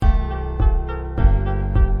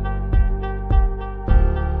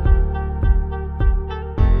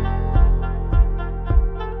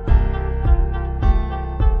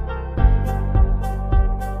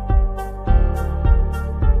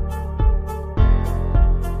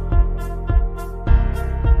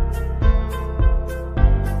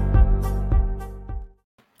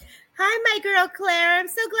girl, Claire. I'm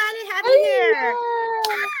so glad to have you here.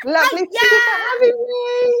 Lovely. Thank you for having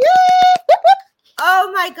me. Yeah.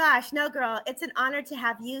 Oh my gosh, no, girl, it's an honor to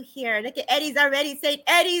have you here. Look at Eddie's already saying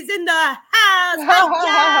Eddie's in the house.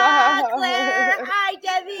 Hi, Claire. Hi,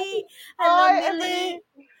 Debbie. Hello, Hi, Millie. Emily.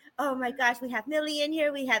 Oh my gosh, we have Millie in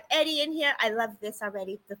here. We have Eddie in here. I love this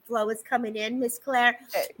already. The flow is coming in, Miss Claire.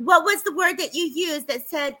 What was the word that you used that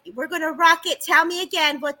said we're going to rock it? Tell me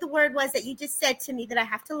again what the word was that you just said to me that I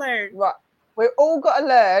have to learn. Right. We've all got to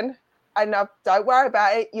learn, and don't worry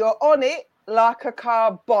about it. You're on it like a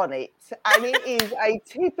car bonnet. And it is a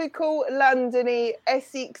typical Londony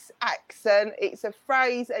Essex accent. It's a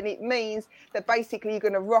phrase, and it means that basically you're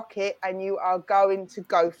going to rock it and you are going to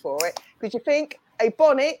go for it. Because you think a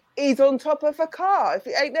bonnet is on top of a car. If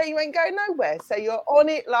it ain't there, you ain't going nowhere. So you're on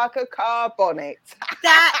it like a car bonnet.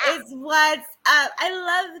 That is what's up.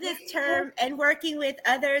 I love this term and working with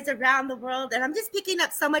others around the world. And I'm just picking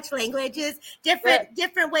up so much languages,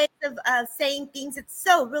 different ways of saying things. It's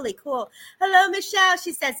so really cool. Hello, Michelle.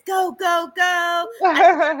 She says, go, go, go.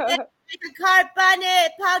 Like a car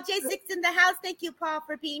bonnet. Paul J6 in the house. Thank you, Paul,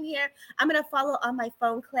 for being here. I'm going to follow on my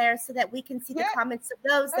phone, Claire, so that we can see the comments of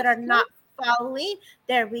those that are not following.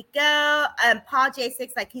 There we go. Paul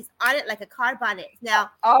J6, like he's on it like a car bonnet now.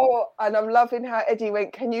 Oh, and I'm loving how Eddie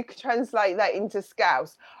went, can you translate that into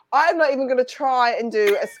Scouse? I'm not even going to try and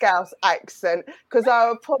do a Scouse accent because I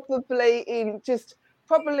would probably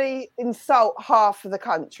insult half of the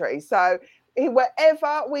country. So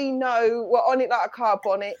wherever we know we're on it like a car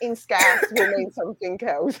bonnet in Scouse will mean something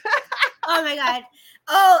else. Oh my God.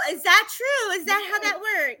 Oh, is that true? Is that how that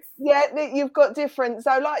works? Yeah, you've got different.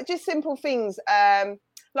 So like just simple things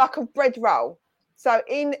like a bread roll. So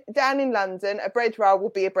down in London, a bread roll will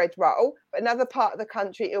be a bread roll. But another part of the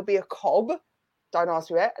country, it'll be a cob. Don't ask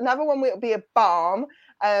me where. Another one will be a balm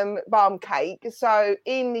cake. So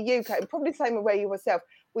in the UK, probably the same with where you yourself,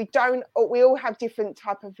 we all have different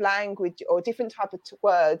type of language or different type of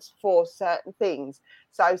words for certain things.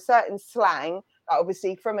 So certain slang, like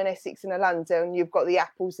obviously from an Essex and a London, you've got the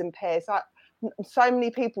apples and pears. Like, so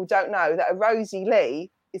many people don't know that a Rosie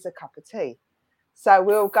Lee is a cup of tea. So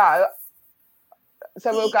we'll go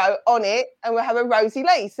on it and we'll have a Rosie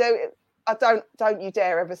Lee. So don't you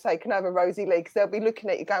dare ever say, can I have a Rosie Lee? Because they'll be looking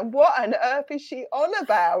at you going, what on earth is she on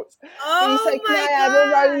about? Oh, and you say, can I have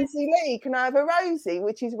a Rosie Lee? Can I have a Rosie?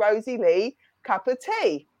 Which is Rosie Lee, cup of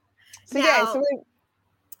tea. So now,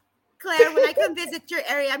 Claire, when I come visit your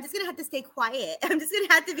area, I'm just going to have to stay quiet. I'm just going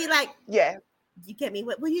to have to be like, yeah. You get me?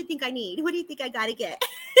 What do you think I need? What do you think I got to get?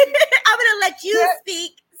 I'm going to let you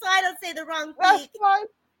speak so I don't say the wrong thing. That's fine.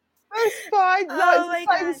 That's fine. Like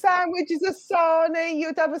the same sandwich is a sarnie.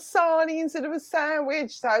 You'd have a sarnie instead of a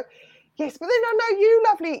sandwich. So, yes, but then I know you're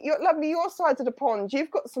lovely. Your side of the pond. You've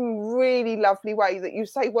got some really lovely way that you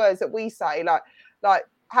say words that we say, like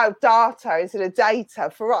how data instead of data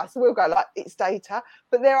for us. We'll go like it's data.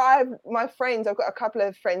 But I've got a couple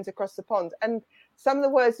of friends across the pond, and some of the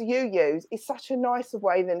words that you use is such a nicer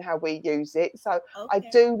way than how we use it. So I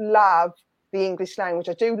do love the English language.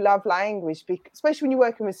 I do love language, especially when you're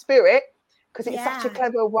working with spirit, because it's such a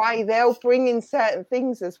clever way. They'll bring in certain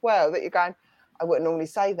things as well that you're going, I wouldn't normally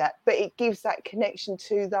say that, but it gives that connection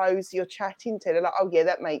to those you're chatting to. They're like, oh yeah,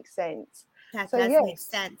 that makes sense. That does make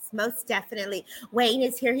sense. Most definitely. Wayne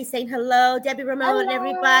is here. He's saying hello, Debbie Ramon,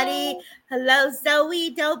 everybody. Hello, Zoe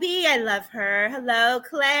Dobie. I love her. Hello,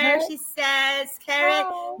 Claire. She says, Karen.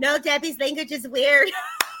 No, Debbie's language is weird.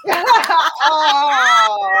 Oh,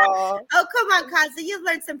 come on, Kaza. You've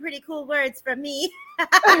learned some pretty cool words from me.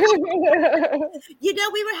 We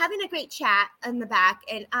were having a great chat in the back,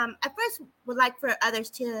 and I first would like for others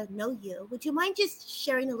to know you. Would you mind just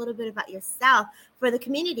sharing a little bit about yourself for the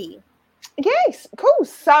community? Yes, cool.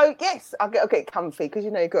 So yes, I'll get comfy because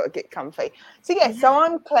you've got to get comfy. So so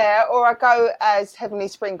I'm Claire, or I go as Heavenly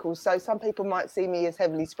Sprinkles. So some people might see me as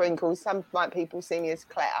Heavenly Sprinkles, some people see me as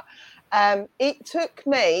Claire. It took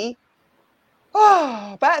me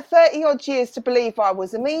about 30 odd years to believe I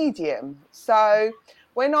was a medium. So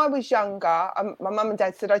when I was younger, my mum and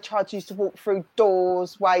dad said I tried to used to walk through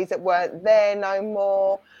doors, ways that weren't there no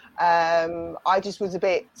more. I just was a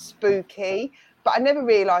bit spooky. But I never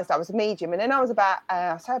realised I was a medium. And then I was about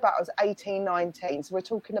 18, 19. So we're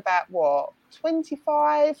talking about what,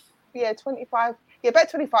 25? Yeah, 25. Yeah, about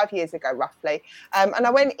 25 years ago, roughly. And I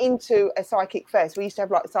went into a psychic fair. So we used to have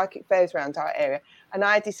like psychic fairs around our area. And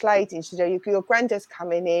I had this lady, and she said, your granddad's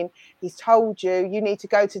coming in. He's told you need to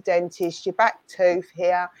go to dentist. Your back tooth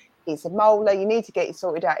here. It's a molar. You need to get it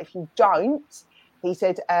sorted out. If you don't, he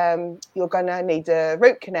said, you're going to need a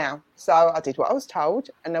root canal. So I did what I was told,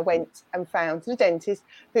 and I went and found the dentist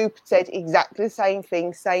who said exactly the same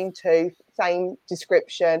thing, same tooth, same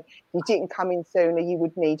description. You didn't come in sooner, you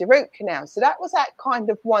would need a root canal. So that was that kind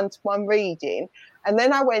of one-to-one reading. And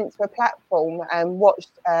then I went to a platform and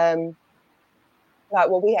watched,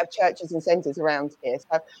 we have churches and centres around here.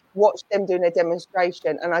 So watched them doing a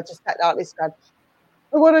demonstration, and I just sat like this going,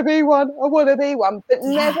 I want to be one. I want to be one, but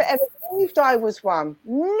never ever believed I was one.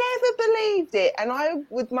 Never believed it. And I,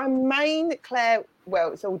 with my main Claire,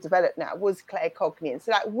 well, it's all developed now, was Claire Cognition.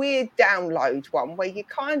 So that weird download one where you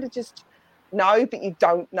kind of just know, but you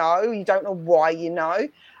don't know. You don't know why you know.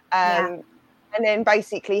 And then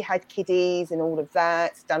basically had kiddies and all of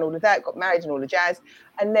that, done all of that, got married and all the jazz,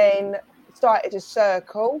 and then started a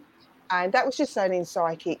circle. And that was just learning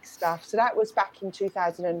psychic stuff. So that was back in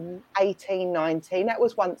 2018, 19. That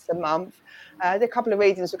was once a month. There were a couple of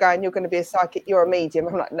readings were going, you're going to be a psychic, you're a medium.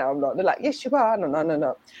 I'm like, no, I'm not. They're like, yes, you are. No. But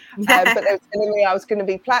they were telling me I was going to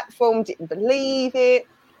be platformed, didn't believe it.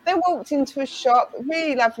 Then walked into a shop, a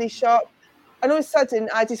really lovely shop. And all of a sudden,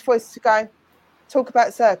 I had this voice to go, talk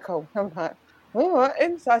about circle. I'm like, all right.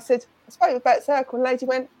 And so I said, I spoke about circle. And the lady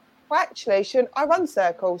went, well, actually, I run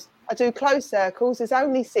circles. I do closed circles. There's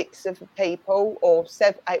only 6 of people, or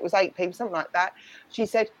 7, it was 8 people, something like that. She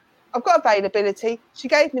said, I've got availability. She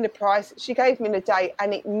gave me the price. She gave me the date,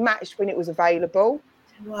 and it matched when it was available.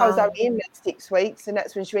 Wow. I was only in there 6 weeks, and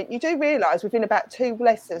that's when she went, you do realise within about 2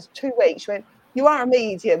 lessons, 2 weeks, she went, you are a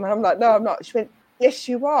medium. And I'm like, no, I'm not. She went, yes,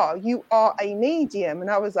 you are. You are a medium. And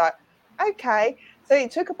I was like, okay. So it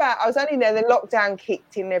took I was only in there, then lockdown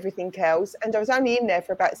kicked in and everything else. And I was only in there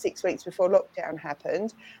for about 6 weeks before lockdown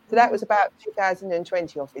happened. So that was about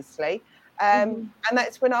 2020, obviously. And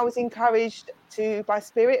that's when I was encouraged by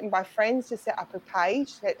Spirit and by friends to set up a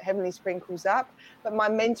page, set Heavenly Sprinkles up. But my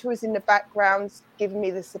mentor was in the background giving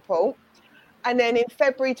me the support. And then in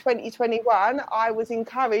February 2021, I was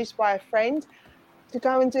encouraged by a friend to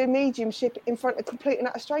go and do mediumship in front of complete and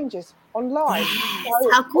utter strangers online. Yes.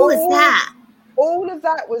 So how cool is that? All of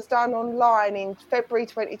that was done online in February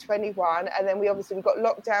 2021. And then we got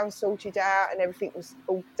lockdown sorted out and everything was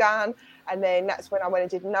all done. And then that's when I went and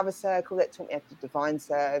did another circle that taught me how to do divine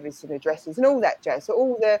service and addresses and all that jazz. So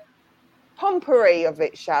all the pompery of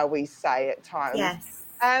it, shall we say, at times. Yes.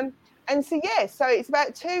 And so, so it's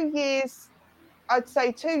about 2 years, I'd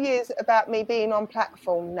say 2 years about me being on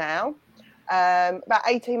platform now. About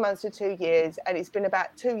 18 months to 2 years, and it's been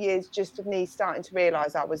about 2 years just of me starting to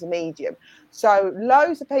realise I was a medium. So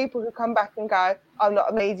loads of people who come back and go, I'm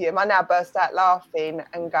not a medium, I now burst out laughing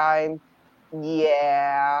and going,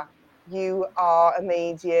 yeah, you are a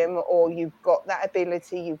medium, or you've got that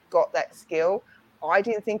ability, you've got that skill. I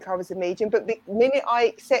didn't think I was a medium, but the minute I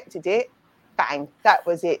accepted it, bang, that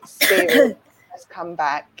was it. Spirit has come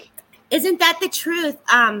back. Isn't that the truth,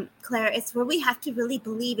 Claire? It's where we have to really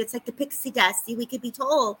believe. It's like the pixie dust. We could be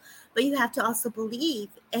told, but you have to also believe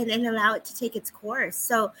and allow it to take its course.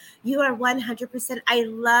 So you are 100%. I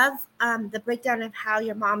love the breakdown of how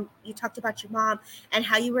you talked about your mom and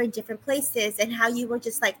how you were in different places and how you were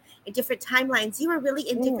just like in different timelines. You were really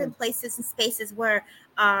in different places and spaces where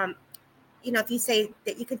if you say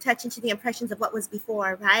that you can touch into the impressions of what was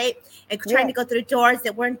before, right? And trying to go through the doors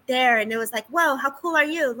that weren't there. And it was like, whoa, how cool are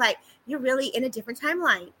you? Like, you're really in a different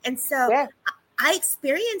timeline. And so I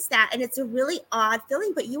experienced that. And it's a really odd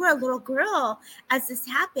feeling, but you were a little girl as this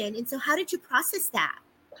happened. And so how did you process that?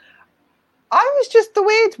 I was just the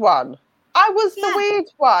weird one. I was the weird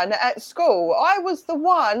one at school. I was the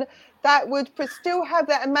one that would still have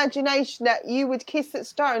that imagination that you would kiss that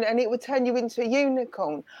stone and it would turn you into a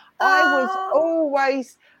unicorn. I was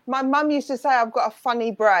always, my mum used to say I've got a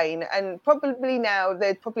funny brain, and probably now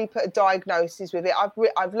they'd probably put a diagnosis with it.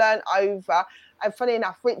 I've learned over, and funny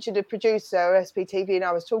enough, Richard, the producer of SPTV, and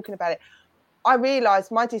I was talking about it. I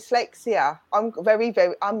realised my dyslexia, I've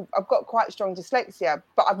got quite strong dyslexia,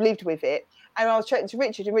 but I've lived with it. And I was chatting to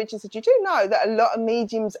Richard, and Richard said, you do know that a lot of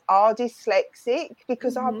mediums are dyslexic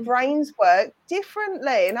because our brains work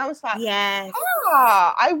differently. And I was like,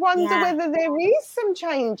 I wonder whether there is some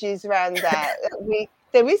changes around that.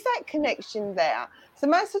 There is that connection there. So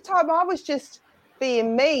most of the time I was just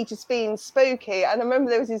being me, just being spooky. And I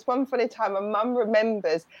remember there was this one funny time, my mum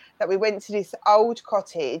remembers that we went to this old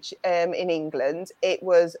cottage in England. It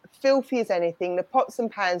was filthy as anything. The pots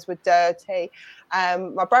and pans were dirty.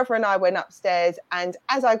 My brother and I went upstairs, and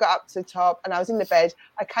as I got up to the top and I was in the bed,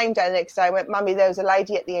 I came down the next day and went, Mummy, there was a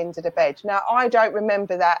lady at the end of the bed. Now, I don't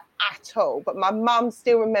remember that at all, but my mum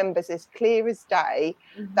still remembers as clear as day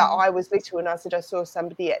that I was little and I said I saw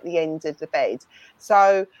somebody at the end of the bed.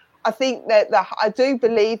 So I think that I do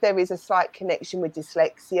believe there is a slight connection with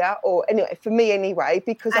dyslexia, or anyway, for me anyway,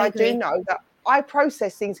 because I do know that I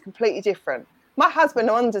process things completely different. My husband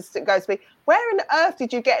goes to me, "Where on earth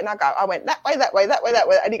did you get?" And I went that way, that way, that way, that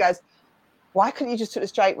way. And he goes, "Why couldn't you just took the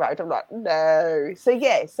straight road?" I'm like, "No." So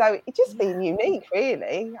yeah, so it's just being unique,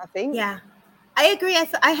 really, I think. Yeah, I agree.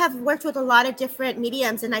 I have worked with a lot of different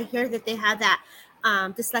mediums, and I hear that they have that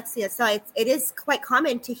dyslexia. So it is quite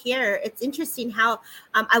common to hear. It's interesting how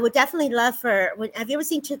I would definitely love have you ever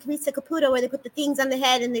seen Teresa Caputo where they put the things on the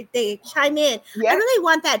head and they chime in? Yeah. I really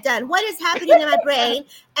want that done. What is happening in my brain?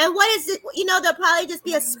 And what is it? There'll probably just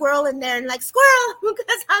be a squirrel in there and like squirrel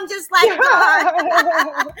because I'm just like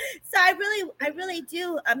gone. So I really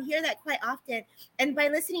do hear that quite often. And by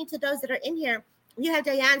listening to those that are in here, you have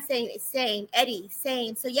Diane saying, Eddie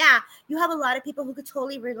saying. So yeah, you have a lot of people who could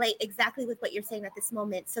totally relate exactly with what you're saying at this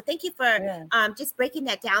moment. So thank you for just breaking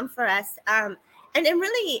that down for us. And then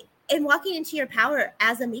really in walking into your power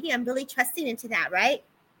as a medium, really trusting into that, right?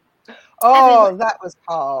 Oh, that was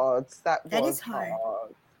hard. That is was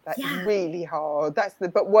hard. That's really hard. That's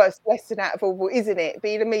the worst lesson out of all, isn't it?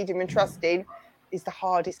 Being a medium and trusting is the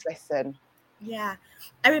hardest lesson. Yeah,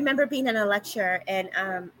 I remember being in a lecture and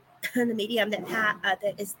the medium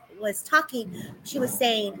that was talking. She was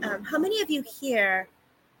saying, "How many of you here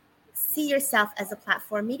see yourself as a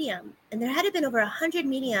platform medium?" And there had been over 100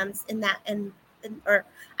 mediums in that, or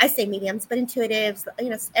I say mediums, but intuitives.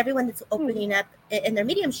 Everyone that's opening up in their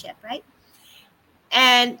mediumship, right?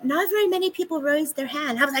 And not very many people raised their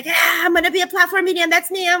hand. I was like, I'm going to be a platform medium.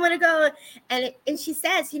 That's me. I'm going to go. And she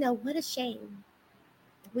says, what a shame.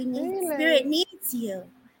 Spirit needs you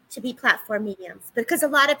to be platform mediums because a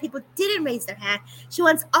lot of people didn't raise their hand. She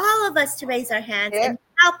wants all of us to raise our hands and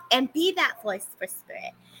help and be that voice for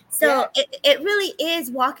Spirit. So it really is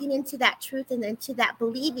walking into that truth and into that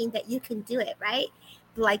believing that you can do it, right?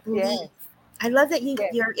 Like believe. I love that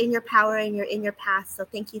you're in your power and you're in your path. So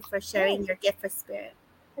thank you for sharing your gift for Spirit.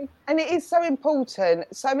 And it is so important.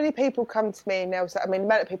 So many people come to me and they'll say, I mean, the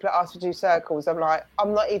amount of people that ask to do circles, I'm like,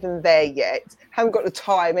 I'm not even there yet. Haven't got the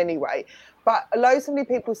time anyway. But so many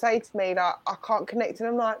people say to me, like, I can't connect. And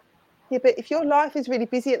I'm like, yeah, but if your life is really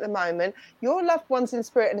busy at the moment, your loved ones in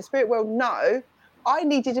spirit and the spirit world know, I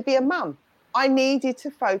needed to be a mum. I needed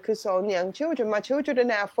to focus on young children. My children are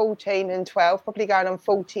now 14 and 12, probably going on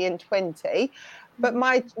 40 and 20. But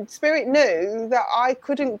my spirit knew that I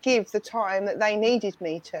couldn't give the time that they needed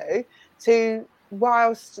me to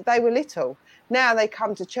whilst they were little. Now they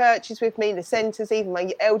come to churches with me, the centres, even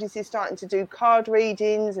my eldest is starting to do card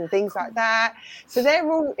readings and things like that. So they're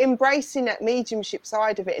all embracing that mediumship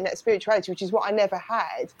side of it and that spirituality, which is what I never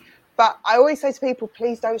had. But I always say to people,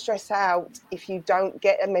 please don't stress out if you don't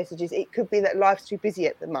get the messages. It could be that life's too busy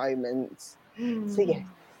at the moment. So, yeah.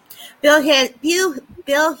 Bill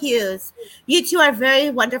Hughes, you two are very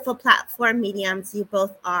wonderful platform mediums. You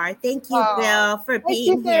both are. Thank you, Bill, for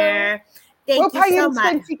being here. Thank you so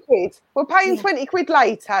much. 20 quid. We're paying 20 quid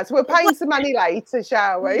later. So we're paying some money later,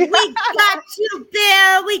 shall we? We got you,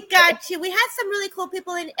 Bill. We got you. We had some really cool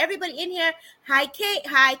people and everybody in here. Hi, Kate.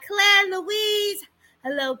 Hi, Claire, Louise.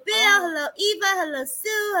 Hello, Bill. Hello, Eva. Hello,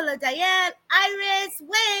 Sue. Hello, Diane, Iris,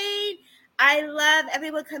 Wayne. I love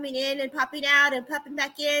everyone coming in and popping out and popping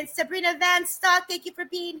back in. Sabrina Van Stock, thank you for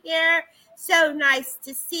being here. So nice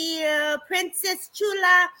to see you. Princess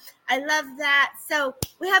Chula, I love that. So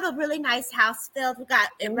we have a really nice house filled. We got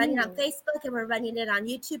it running on Facebook and we're running it on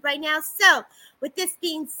YouTube right now. So with this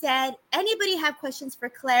being said, anybody have questions for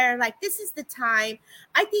Claire? Like, this is the time.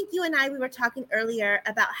 I think you and we were talking earlier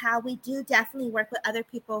about how we do definitely work with other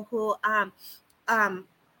people who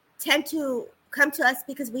tend to come to us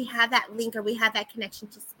because we have that link or we have that connection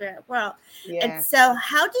to spirit world. And so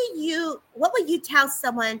what would you tell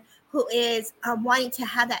someone who is wanting to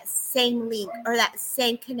have that same link or that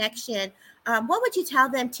same connection? What would you tell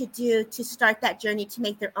them to do to start that journey to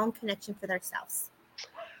make their own connection for themselves?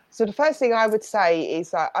 So the first thing I would say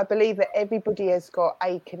is that I believe that everybody has got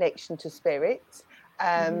a connection to spirit.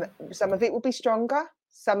 Some of it will be stronger.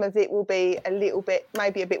 Some of it will be a little bit,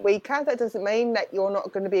 maybe a bit weaker. That doesn't mean that you're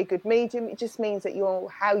not going to be a good medium. It just means that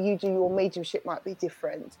how you do your mediumship might be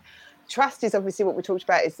different. Trust is obviously what we talked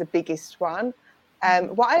about is the biggest one.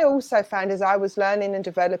 What I also found as I was learning and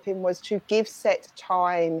developing was to give set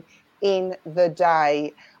time in the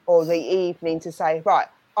day or the evening to say, right,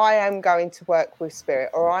 I am going to work with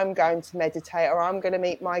spirit, or I'm going to meditate, or I'm going to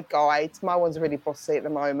meet my guides. My one's really bossy at the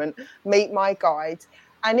moment. Meet my guides.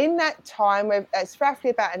 And in that time, it's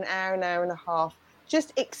roughly about an hour and a half,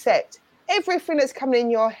 just accept everything that's coming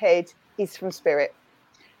in your head is from spirit.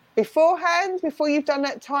 Beforehand, before you've done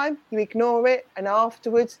that time, you ignore it. And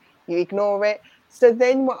afterwards, you ignore it. So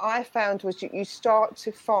then what I found was you start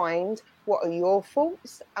to find what are your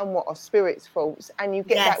faults and what are spirit's faults. And you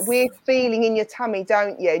get that Yes. weird feeling in your tummy,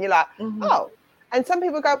 don't you? And you're like, Mm-hmm. oh. And some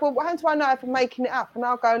people go, well, how do I know if I'm making it up? And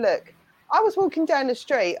I'll go, look, I was walking down the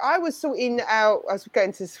street. I was sorting out, I was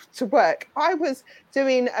going to work. I was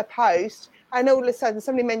doing a post, and all of a sudden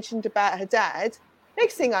somebody mentioned about her dad.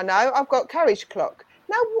 Next thing I know, I've got carriage clock.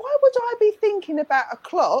 Now, why would I be thinking about a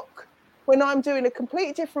clock when I'm doing a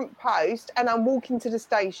completely different post and I'm walking to the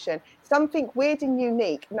station? Something weird and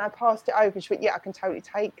unique. And I passed it over. She went, yeah, I can totally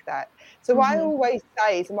take that. So what I always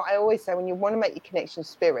say is, and what I always say, when you want to make your connection with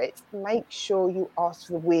spirits, make sure you ask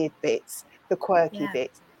for the weird bits, the quirky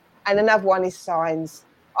bits. And another one is signs.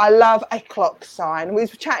 I love a clock sign. We were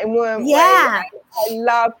chatting, weren't we? Yeah. I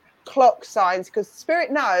love clock signs because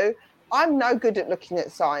spirit know I'm no good at looking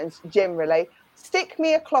at signs generally. Stick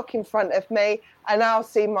me a clock in front of me and I'll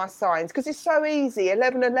see my signs, because it's so easy.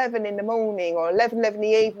 11:11 in the morning or 11:11 in the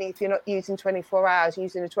evening if you're not using 24 hours,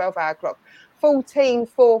 using a 12-hour clock.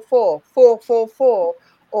 14:44, 4:44,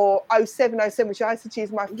 or 07:07, which I used to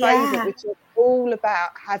choose my favourite, which is all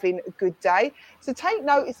about having a good day. So take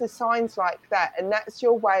notice of signs like that, and that's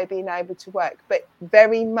your way of being able to work. But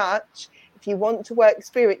very much, if you want to work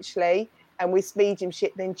spiritually and with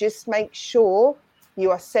mediumship, then just make sure you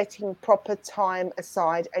are setting proper time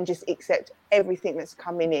aside and just accept everything that's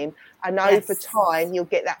coming in. And over time, you'll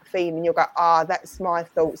get that feeling. You'll go, that's my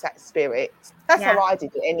thoughts, that's spirit. That's how I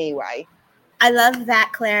did it anyway. I love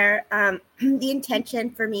that, Claire. The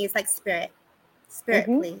intention for me is like spirit,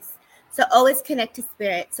 please. So always connect to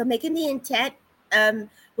spirit. So making the intent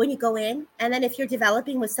when you go in, and then if you're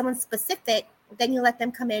developing with someone specific, then you let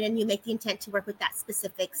them come in and you make the intent to work with that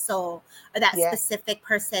specific soul or that specific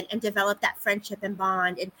person and develop that friendship and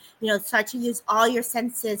bond, and start to use all your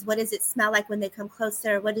senses. What does it smell like when they come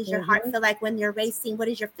closer? What does your heart feel like when you're racing? What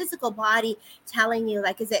is your physical body telling you?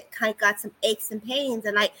 Like, is it kind of got some aches and pains?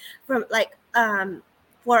 And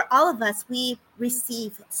for all of us, we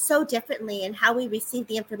receive so differently, and how we receive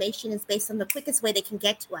the information is based on the quickest way they can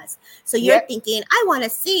get to us. So you're thinking, I want to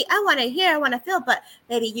see, I want to hear, I want to feel, but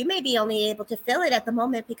maybe you may be only able to feel it at the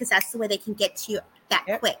moment because that's the way they can get to you that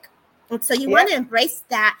quick. And so you want to embrace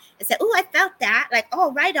that and say, oh, I felt that. Like,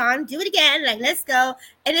 oh, right on. Do it again. Like, let's go.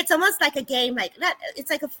 And it's almost like a game. Like that.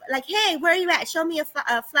 It's like, hey, where are you at? Show me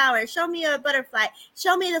a flower. Show me a butterfly.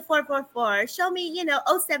 Show me the 444. Show me,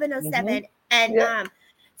 0707. And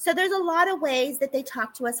so there's a lot of ways that they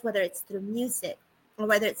talk to us, whether it's through music or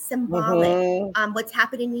whether it's symbolic, what's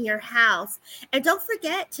happening in your house. And don't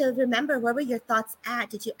forget to remember, where were your thoughts at?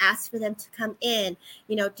 Did you ask for them to come in?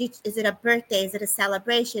 Is it a birthday? Is it a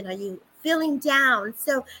celebration? Are you feeling down?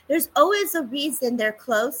 So there's always a reason they're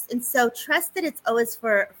close. And so trust that it's always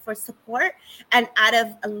for support and out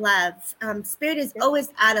of love. Spirit is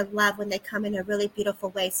always out of love when they come in a really beautiful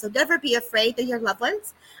way. So never be afraid that your loved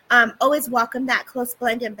ones. Always welcome that close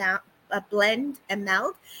blend and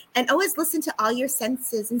meld, and always listen to all your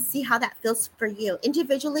senses and see how that feels for you.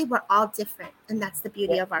 Individually, we're all different, and that's the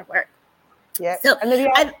beauty of our work. So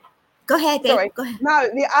go ahead, babe. Go ahead. No,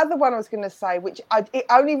 the other one I was going to say, which it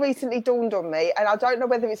only recently dawned on me, and I don't know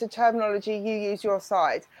whether it's a terminology you use your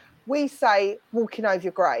side. We say walking over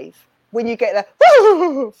your grave when you get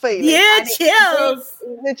the feeling. Yeah, chills.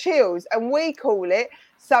 The chills. And we call it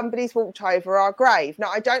somebody's walked over our grave. Now,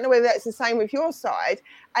 I don't know whether that's the same with your side.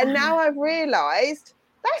 And now I've realised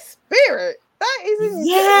that's spirit. That isn't.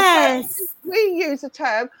 Yes. We use the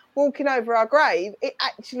term walking over our grave. It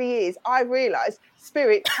actually is. I realised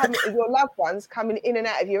spirit coming, your loved ones coming in and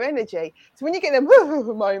out of your energy. So when you get them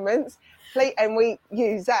moments, and we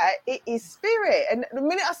use that, it is spirit. And the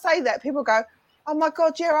minute I say that, people go, oh my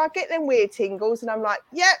God, yeah, I get them weird tingles. And I'm like,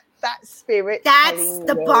 yep, that's spirit. That's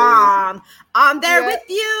the bomb. I'm there with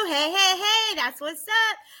you. Hey, that's what's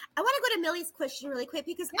up. I want to go to Millie's question really quick,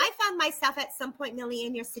 because I found myself at some point, Millie,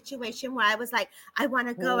 in your situation where I was like, I want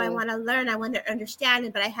to go, I want to learn, I want to understand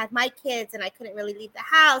it, but I had my kids and I couldn't really leave the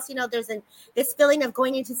house. There's this feeling of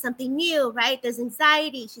going into something new, right? There's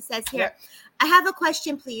anxiety. She says here, I have a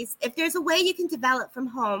question, please. If there's a way you can develop from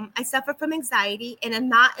home, I suffer from anxiety and I'm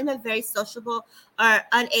not in a very sociable or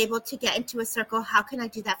unable to get into a circle. How can I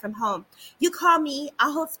do that from home? You call me.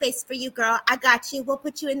 I'll hold space for you, girl. I got you. We'll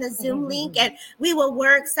put you in the Zoom link and we will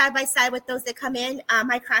work side by side with those that come in.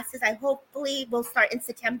 My classes, I hopefully will start in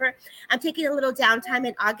September. I'm taking a little downtime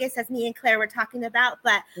in August, as me and Claire were talking about,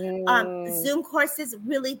 but Zoom courses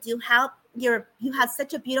really do help. You have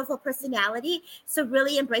such a beautiful personality, so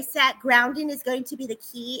really embrace that. Grounding is going to be the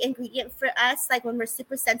key ingredient for us. Like when we're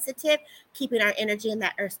super sensitive, keeping our energy in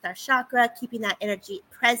that earth star chakra, keeping that energy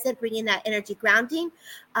present, bringing that energy grounded,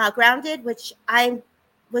 which I'm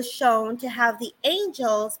was shown to have the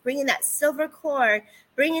angels bringing that silver cord,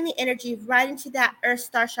 bringing the energy right into that earth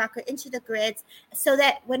star chakra, into the grids, so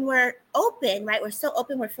that when we're open, right, we're so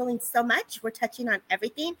open, we're feeling so much, we're touching on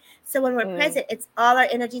everything. So when we're present, it's all our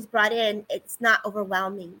energies brought in. It's not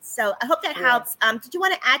overwhelming. So I hope that helps. Did you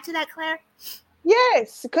want to add to that, Claire?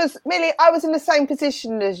 Yes, because Millie, I was in the same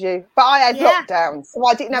position as you, but I had lockdown, so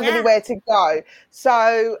I didn't have anywhere to go.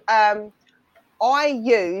 So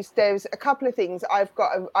there's a couple of things I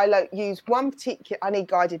use one particular, I need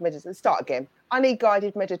guided meditation. Start again. I need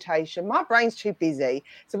guided meditation. My brain's too busy.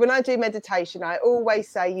 So when I do meditation, I always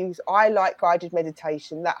say I like guided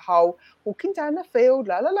meditation, that whole walking down the field,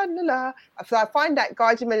 la, la, la, la, la. So I find that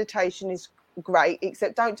guided meditation is great,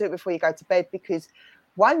 except don't do it before you go to bed, because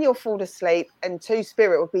one, you'll fall asleep, and two,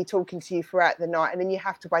 spirit will be talking to you throughout the night, and then you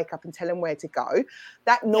have to wake up and tell them where to go.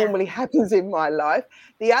 That normally happens in my life.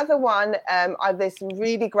 The other one, there's some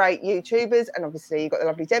really great YouTubers, and obviously you've got the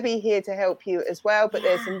lovely Debbie here to help you as well, but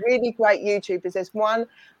there's some really great YouTubers. There's one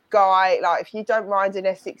guy, like, if you don't mind an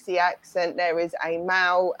Essexy accent, there is a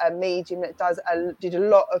male medium that did a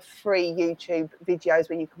lot of free YouTube videos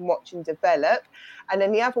where you can watch and develop. And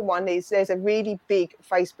then the other one is, there's a really big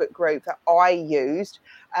Facebook group that I used,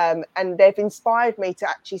 and they've inspired me to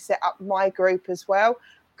actually set up my group as well,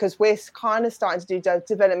 because we're kind of starting to do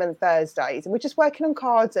development Thursdays, and we're just working on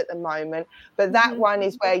cards at the moment. But that one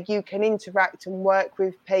is where you can interact and work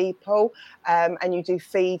with people, and you do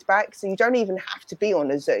feedback. So you don't even have to be on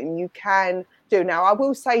a Zoom. You can do. Now, I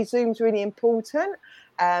will say Zoom's really important,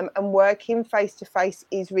 and working face to face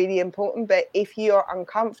is really important. But if you're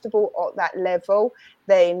uncomfortable at that level,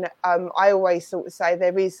 then I always sort of say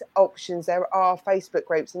there is options. There are Facebook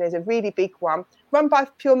groups, and there's a really big one run by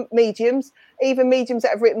pure mediums, even mediums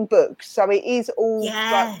that have written books. So it is all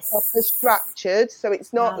like proper structured. So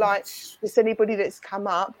it's not like just anybody that's come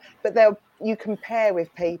up, but you compare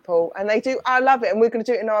with people, and they do. I love it, and we're going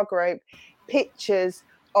to do it in our group. Pictures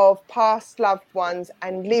of past loved ones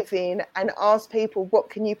and living, and ask people, what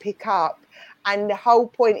can you pick up? And the whole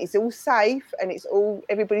point is all safe, and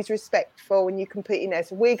everybody's respectful, and you can put in there.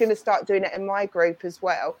 So we're going to start doing it in my group as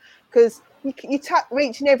well, because you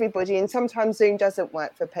reaching everybody, and sometimes Zoom doesn't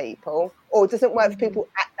work for people, or doesn't work for people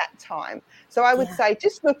at that time. So I would say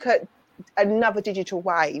just look at another digital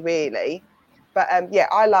way, really. But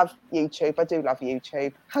I love YouTube. I do love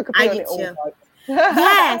YouTube. I could be on it all night.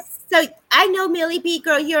 Yes. So I know, Millie B,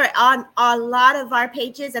 girl, you're on a lot of our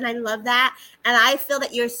pages, and I love that. And I feel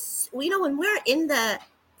that when we're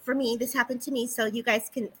for me, this happened to me. So you guys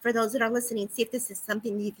can, for those that are listening, see if this is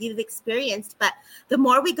something you've experienced. But the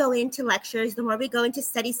more we go into lectures, the more we go into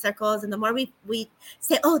study circles, and the more we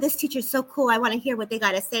say, oh, this teacher's so cool, I want to hear what they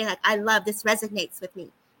got to say. Like, I love this, resonates with me.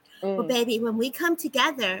 Well, baby, when we come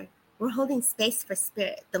together, we're holding space for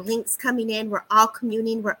spirit. The links coming in, we're all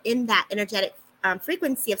communing, we're in that energetic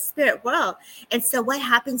frequency of spirit world. And so what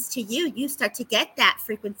happens to you? You start to get that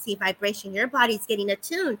frequency vibration. Your body's getting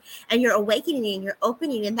attuned, and you're awakening, and you're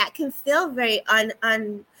opening, and that can feel very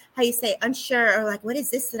unsure, or like, what is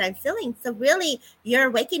this that I'm feeling? So really, you're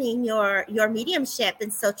awakening your mediumship.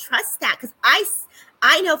 And so trust that, because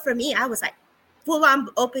I know for me, I was like full on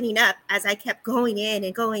opening up as I kept going in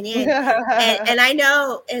and going in. and I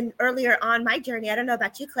know, and earlier on my journey, I don't know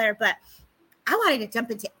about you, Claire, but I wanted to jump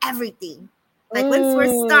into everything. Like, once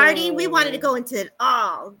we're starting, we wanted to go into it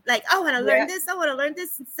all. Like, I want to learn this. I want to learn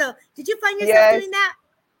this. And so did you find yourself doing that?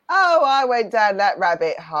 Oh, I went down that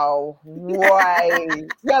rabbit hole way.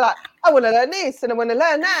 You're like, I want to learn this, and I want to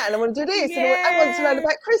learn that, and I want to do this, and I want to learn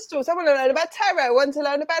about crystals. I want to learn about tarot. I want to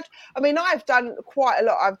learn about. I mean, I've done quite a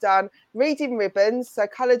lot. I've done reading ribbons, so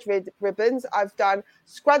coloured ribbons. I've done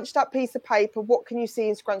scrunched up piece of paper. What can you see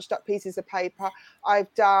in scrunched up pieces of paper?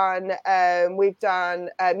 I've done. We've done.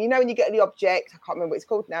 When you get the object, I can't remember what it's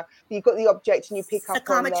called now. But you've got the object, and you pick up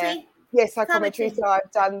on there. Yes, psychometry. So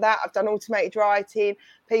I've done that. I've done automated writing.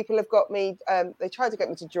 People have got me. They tried to get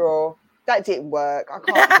me to draw. That didn't work. I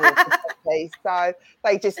can't draw properly. So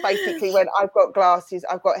they just basically went, I've got glasses.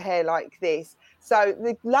 I've got hair like this. So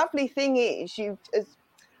the lovely thing is,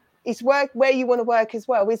 it's work where you want to work as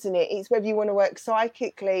well, isn't it? It's whether you want to work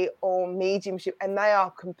psychically or mediumship, and they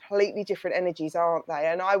are completely different energies, aren't they?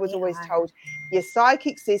 And I was always told, your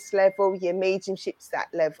psychic's this level, your mediumship's that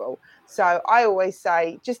level. So I always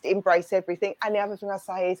say, just embrace everything. And the other thing I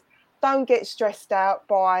say is, don't get stressed out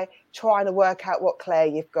by trying to work out what Claire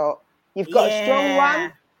you've got. You've got a strong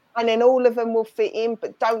one, and then all of them will fit in,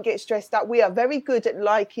 but don't get stressed out. We are very good at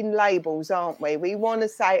liking labels, aren't we? We want to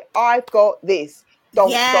say, I've got this. Don't.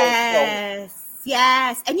 Yes.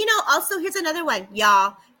 And also, here's another one,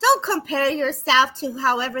 y'all. don't compare yourself to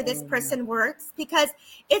however this person works, because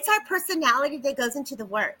it's our personality that goes into the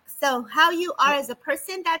work. So how you are as a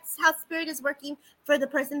person, that's how spirit is working for the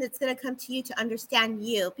person that's going to come to you to understand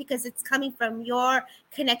you, because it's coming from your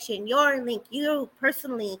connection, your link, you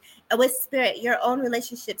personally with spirit, your own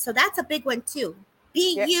relationship. So that's a big one too.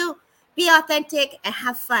 Be you, be authentic, and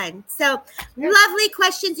have fun. So lovely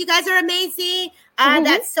questions. You guys are amazing.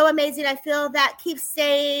 That's so amazing. I feel that. Keep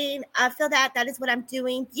saying. I feel that. That is what I'm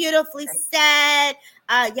doing. Beautifully said.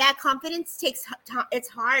 Confidence takes. It's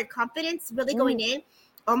hard. Confidence really going in.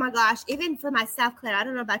 Oh my gosh. Even for myself, Claire. I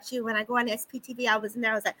don't know about you. When I go on SPTV, I was in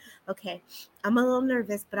there. I was like, okay, I'm a little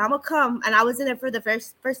nervous, but I'm gonna come. And I was in there for the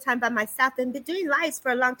first time by myself, and been doing lives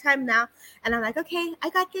for a long time now. And I'm like, okay, I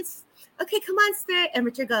got this. Okay, come on, Spirit. And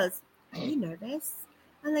Richard goes, are you nervous?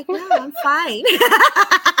 I'm like, no, I'm fine.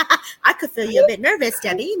 I could feel you a bit nervous,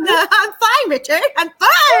 Debbie. No, I'm fine, Richard. I'm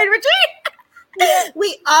fine, Richard.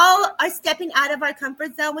 We all are stepping out of our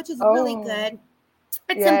comfort zone, which is really good.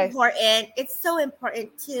 It's important. It's so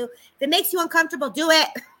important too. If it makes you uncomfortable, do it.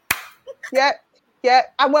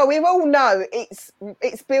 And well, we all know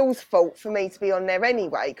it's Bill's fault for me to be on there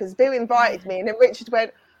anyway, because Bill invited me, and then Richard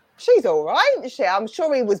went, she's all right, isn't she? I'm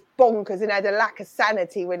sure he was bonkers and had a lack of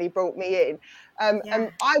sanity when he brought me in.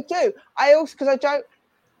 And I also, because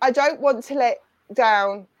I don't want to let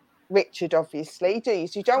down Richard, obviously, do you?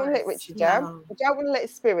 So you don't want to let Richard down, you don't want to let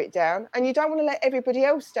Spirit down, and you don't want to let everybody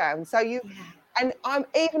else down. So and I'm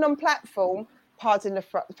even on platform, pardon the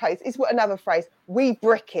phrase, is what another phrase, we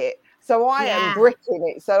brick it. So I am bricking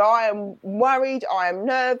it. So I am worried, I am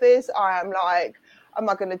nervous, I am like, am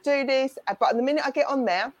I going to do this? But the minute I get on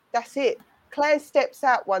there, that's it. Claire steps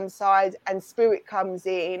out one side and Spirit comes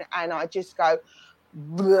in, and I just go,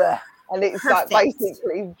 bleh. And it's like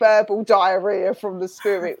basically verbal diarrhea from the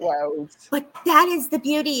spirit world. But that is the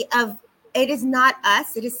beauty of it. Is not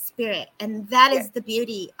us, it is spirit. And that is the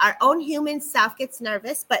beauty. Our own human self gets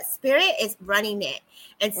nervous, but spirit is running it.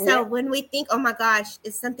 And so when we think, oh my gosh,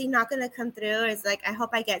 is something not going to come through? It's like, I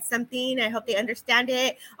hope I get something. I hope they understand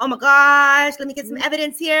it. Oh my gosh, let me get some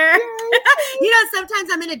evidence here. You know, sometimes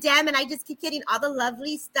I'm in a dam and I just keep getting all the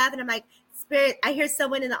lovely stuff. And I'm like, Spirit, I hear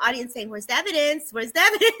someone in the audience saying, where's the evidence? Where's the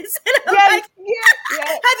evidence? And I'm like, have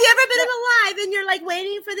you ever been in a live and you're like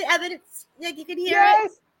waiting for the evidence? Like you can hear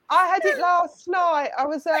it? I had it last night. I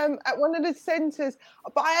was at one of the centres,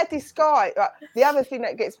 but I had this guy. The other thing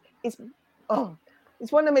that gets is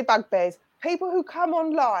it's one of my bugbears. People who come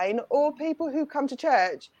online or people who come to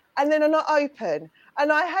church and then are not open.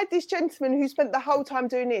 And I had this gentleman who spent the whole time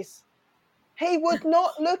doing this. He would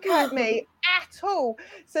not look at me at all.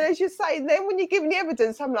 So as you say, then when you give me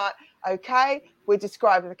evidence, I'm like, okay, we're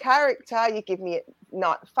describing the character. You give me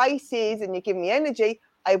faces and you give me energy.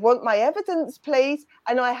 I want my evidence, please.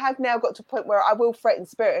 And I have now got to a point where I will threaten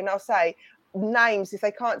Spirit and I'll say names. If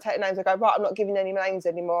they can't take names, I go, right, I'm not giving any names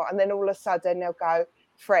anymore. And then all of a sudden they'll go,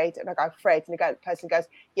 Fred. And I go, Fred. And the person goes,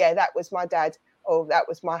 yeah, that was my dad. Or that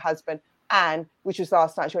was my husband. Anne, which was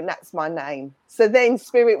last night, she went, that's my name. So then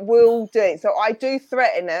Spirit will do it. So I do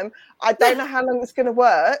threaten them. I don't know how long it's going to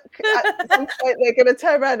work. At some point they're going to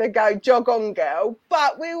turn around and go, jog on, girl.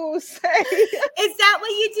 But we will see. Is that what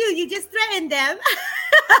you do? You just threaten them?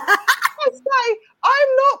 I say, I'm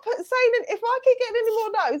not saying it. If I keep getting any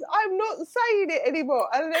more no's, I'm not saying it anymore.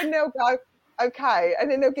 And then they'll go, okay. And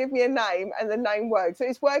then they'll give me a name and the name works. So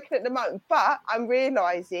it's working at the moment. But I'm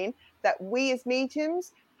realising that we as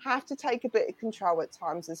mediums have to take a bit of control at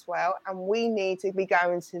times as well. And we need to be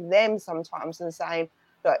going to them sometimes and saying,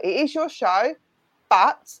 look, it is your show,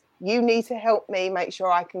 but you need to help me make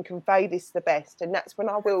sure I can convey this the best. And that's when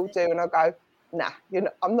I will do. And I'll go, nah,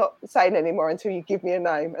 I'm not saying anymore until you give me a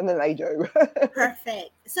name. And then they do. Perfect.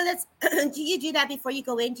 So that's, do you do that before you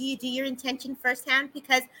go in? Do you do your intention firsthand?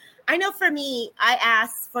 Because I know for me, I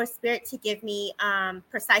ask for Spirit to give me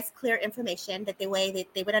precise, clear information that the way that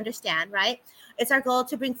they would understand, right? It's our goal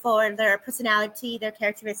to bring forward their personality, their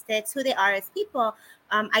characteristics, who they are as people.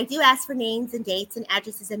 I do ask for names and dates and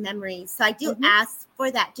addresses and memories. So I do ask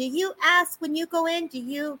for that. Do you ask when you go in? Do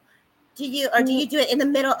you do you do it in the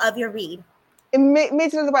middle of your read? In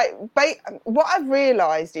middle of the way, what I've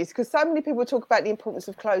realised is, because so many people talk about the importance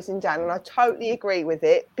of closing down, and I totally agree with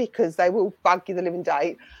it, because they will bug you the living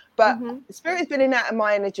day. But Spirit has been in and out of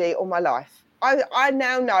my energy all my life. I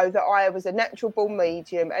now know that I was a natural born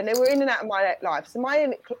medium, and they were in and out of my life. So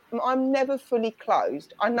I'm never fully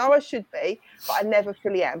closed. I know I should be, but I never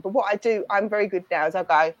fully am. But what I do, I'm very good now, is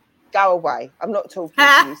I go away. I'm not talking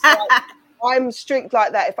to you. So I'm strict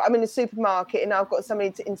like that. If I'm in a supermarket and I've got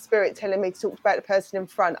somebody in Spirit telling me to talk about the person in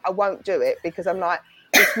front, I won't do it, because I'm like,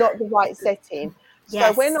 it's not the right setting.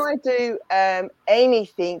 So when I do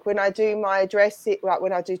anything, when I do my address, like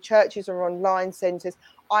when I do churches or online centres,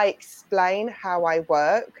 I explain how I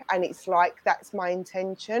work, and it's like that's my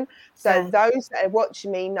intention. So those that are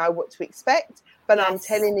watching me know what to expect, but I'm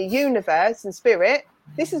telling the universe and spirit,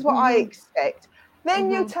 this is what I expect.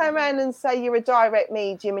 Then you turn around and say you're a direct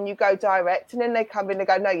medium and you go direct, and then they come in and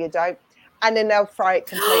go, no, you don't. And then they'll throw it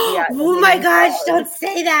completely out. Oh my gosh, don't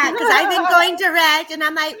say that, because I've been going direct, and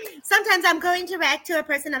I'm like, sometimes I'm going direct to a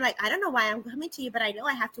person. I'm like, I don't know why I'm coming to you, but I know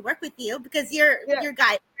I have to work with you because you're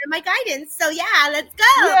guide, you're my guidance. So yeah, let's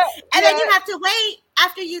go. And then you have to wait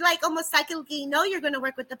after you like almost psychically know you're going to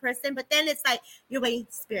work with the person, but then it's like you're waiting,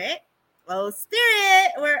 spirit. Oh,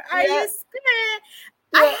 spirit, where are you, spirit?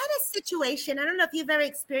 I had a situation. I don't know if you've ever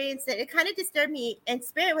experienced it. It kind of disturbed me. And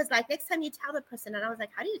spirit was like, next time you tell the person. And I was like,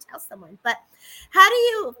 how do you tell someone? But how do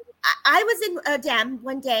you? I was in a dam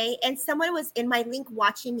one day, and someone was in my link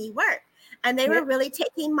watching me work, and they were really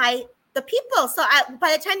taking the people. So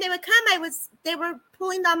by the time they would come, they were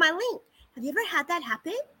pulling on my link. Have you ever had that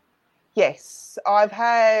happen? Yes, I've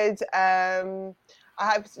had.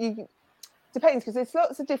 Depends, because there's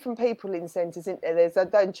lots of different people in centres, isn't there?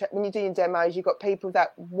 When you're doing demos, you've got people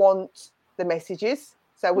that want the messages.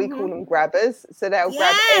 So we call them grabbers. So they'll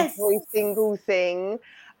grab every single thing.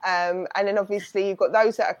 And then obviously you've got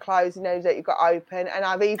those that are closed and those that you've got open. And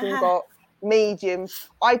I've even got mediums.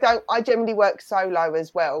 I generally work solo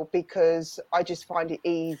as well because I just find it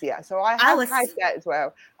easier. So I have had that as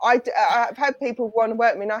well. I've had people want to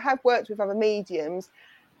work with me, and I have worked with other mediums.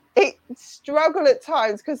 It struggle at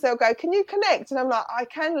times because they'll go, can you connect? And I'm like, I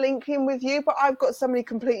can link in with you, but I've got somebody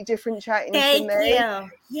completely different chatting to me.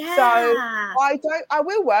 So I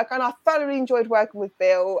will work, and I thoroughly enjoyed working with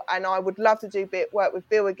Bill, and I would love to do work with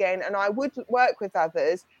Bill again, and I would work with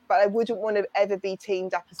others, but I wouldn't want to ever be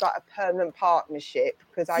teamed up as like a permanent partnership,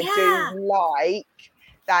 because I do like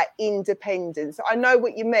that independence. I know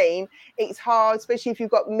what you mean. It's hard, especially if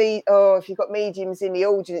you've got mediums in the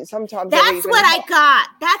audience. Sometimes that's what I got.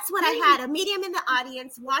 That's what I had. A medium in the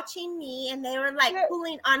audience watching me, and they were like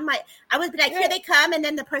pulling on my. I would be like, here they come, and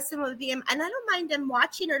then the person would be, and I don't mind them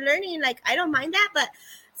watching or learning. Like I don't mind that, but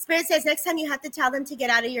Spirit says next time you have to tell them to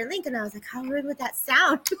get out of your link, and I was like, how rude would that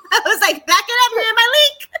sound? I was like, back it up, you're in my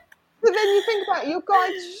link. But then you think about it, your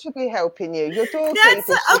guides should be helping you. Your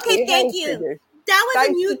doorkeepers okay. Thank you. That was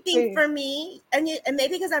a new thing for me, and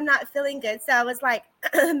maybe because I'm not feeling good, so I was like,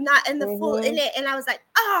 I'm not in the full in it, and I was like,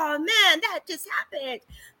 oh man, that just happened.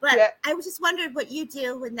 But I just wondered what you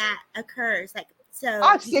do when that occurs. Like, so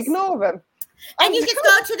I just ignore them, and you just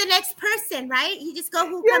go to the next person, right? You just go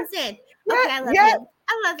who comes in. Okay, I love you.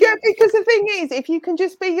 I love you. Because the thing is, if you can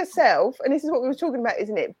just be yourself, and this is what we were talking about,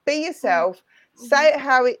 isn't it? Be yourself, say it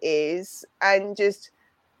how it is, and just.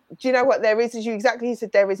 Do you know what there is? As you exactly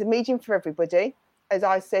said, there is a medium for everybody, as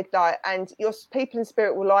I said, and your people in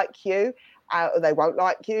spirit will like you, or they won't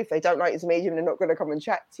like you. If they don't like you as a medium, they're not going to come and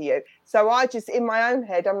chat to you. So I just, in my own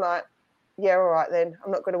head, I'm like, yeah, all right then,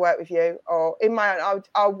 I'm not going to work with you. Or in my own,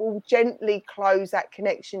 I will gently close that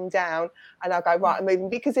connection down, and I'll go, right, I'm moving.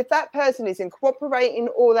 Because if that person isn't cooperating,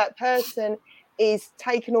 or that person is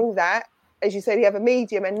taking all that, as you said, you have a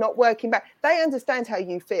medium and not working back, they understand how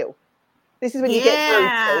you feel. This is when you get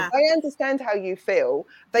brutal. They understand how you feel.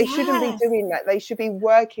 They shouldn't be doing that. They should be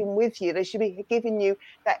working with you. They should be giving you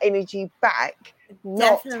that energy back,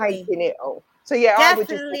 not taking it all. So yeah, I would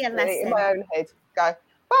just in my own head go,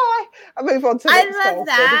 bye. I move on to the next I love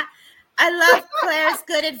that. I love Claire's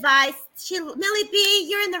good advice. Millie B,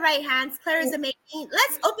 you're in the right hands. Claire is amazing.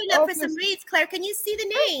 Let's open up for some reads. Claire, can you see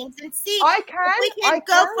the names and see? I can. We can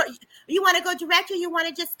go for. You want to go direct, or you want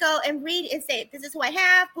to just go and read and say, "This is who I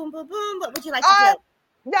have." Boom, boom, boom. What would you like to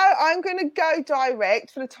do? No, I'm going to go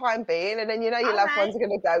direct for the time being, and then your loved ones are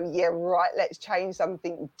going to go. Yeah, right. Let's change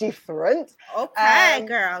something different. Okay,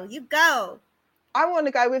 girl, you go. I want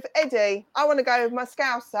to go with Eddie. I want to go with my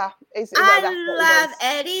Scouser. I love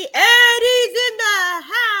Eddie. Eddie's in the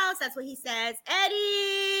house. That's what he says.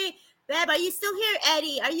 Eddie. Babe, are you still here,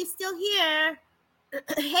 Eddie? Are you still here?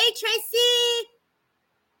 Hey, Tracy.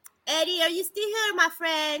 Eddie, are you still here, my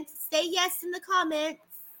friend? Say yes in the comments.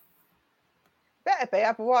 Better be,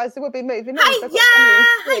 otherwise we'll be moving on.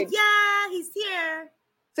 Hiya, he's here.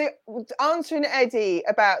 So answering Eddie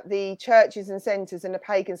about the churches and centres and the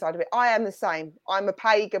pagan side of it, I am the same. I'm a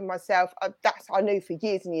pagan myself. I knew for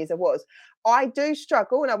years and years I was. I do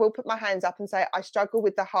struggle, and I will put my hands up and say I struggle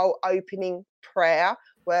with the whole opening prayer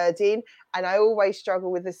wording, and I always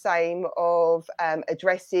struggle with the same of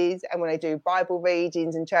addresses, and when I do Bible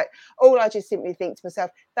readings and church, I just simply think to myself,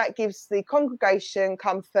 that gives the congregation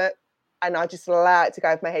comfort. and I just allow it to go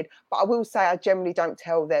over my head. But I will say I generally don't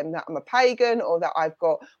tell them that I'm a pagan or that I've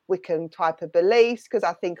got Wiccan type of beliefs, because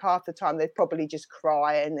I think half the time they'd probably just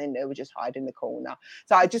cry and then they would just hide in the corner.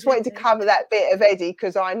 So I just wanted to cover that bit of Eddie,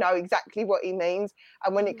 because I know exactly what he means.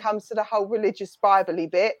 And when it comes to the whole religious Bible-y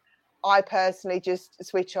bit, I personally just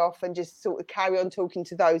switch off and just sort of carry on talking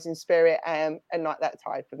to those in spirit, and like that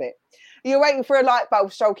type of it. You're waiting for a light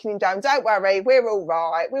bulb stroking him down. Don't worry, we're all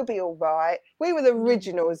right. We'll be all right. We were the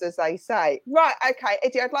originals, as they say. Right, okay,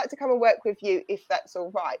 Eddie, I'd like to come and work with you if that's all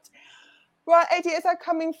right. Right, Eddie, as I'm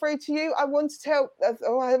coming through to you, I want to tell,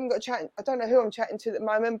 I haven't got chatting, I don't know who I'm chatting to at the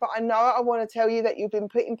moment, but I know I want to tell you that you've been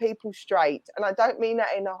putting people straight. And I don't mean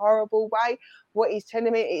that in a horrible way. What he's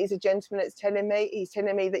telling me, it is a gentleman that's telling me, he's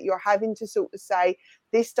telling me that you're having to sort of say,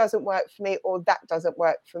 this doesn't work for me, or that doesn't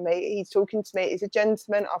work for me. He's talking to me, he's a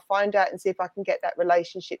gentleman. I'll find out and see if I can get that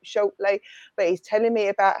relationship shortly. But he's telling me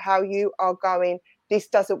about how you are going, this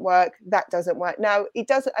doesn't work, that doesn't work. Now, it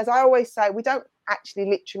doesn't, as I always say, we don't actually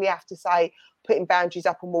literally have to say putting boundaries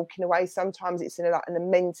up and walking away. Sometimes it's in a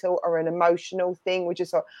mental or an emotional thing. We're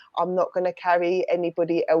just like, I'm not going to carry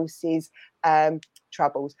anybody else's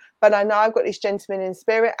troubles. But I know I've got this gentleman in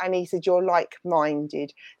spirit, and he said you're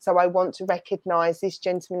like-minded. So I want to recognize this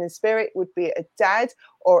gentleman in spirit would be a dad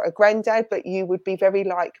or a granddad, but you would be very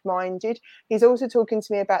like-minded. He's also talking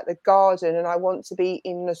to me about the garden, and I want to be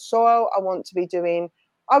in the soil. I want to be doing,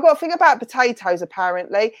 I've got to think about potatoes,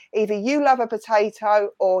 apparently. Either you love a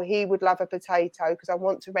potato or he would love a potato, because I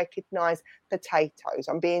want to recognise potatoes.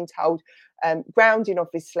 I'm being told grounding,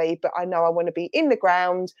 obviously, but I know I want to be in the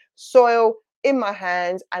ground, soil in my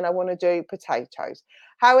hands, and I want to do potatoes.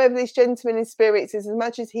 However, this gentleman in spirits, as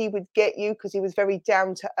much as he would get you, because he was very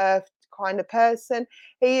down to earth kind of person,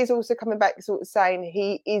 he is also coming back sort of saying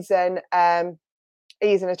he isn't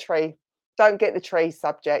a tree. Don't get the tree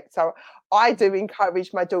subject. So I do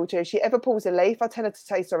encourage my daughter, if she ever pulls a leaf, I tell her to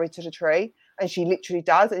say sorry to the tree, and she literally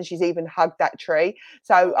does, and she's even hugged that tree.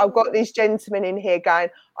 So I've got this gentleman in here going,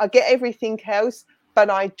 I get everything else, but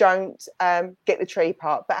I don't get the tree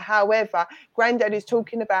part. But however, Granddad is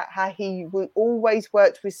talking about how he always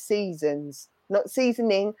worked with seasons, not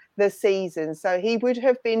seasoning, the seasons. So he would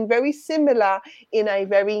have been very similar in a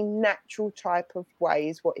very natural type of way,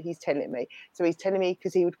 is what he's telling me. So he's telling me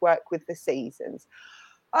because he would work with the seasons.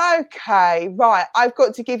 Okay, right. I've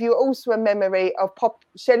got to give you also a memory of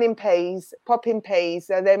popping peas.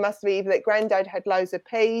 So there must be either that Granddad had loads of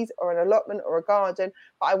peas or an allotment or a garden,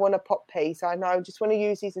 but I want to pop peas. So I know I just want to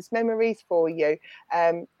use these as memories for you.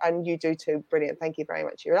 And you do too. Brilliant. Thank you very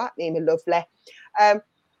much. You're like me, my lovely.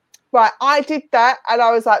 Right, I did that, and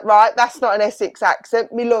I was like, right, that's not an Essex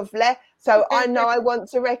accent, me lovely. So I know I want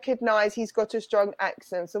to recognise he's got a strong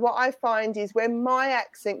accent. So what I find is when my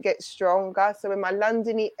accent gets stronger, so when my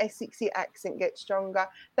Londony, Essexy accent gets stronger,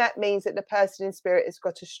 that means that the person in spirit has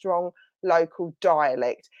got a strong local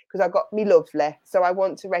dialect, because I got me lovely. So I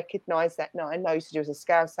want to recognise that. Now, I know you said you was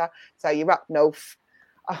a Scouser, so you're up north.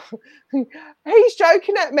 He's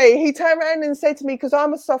joking at me. He turned around and said to me, because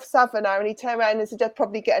I'm a soft southerner, and he turned around and said, I'd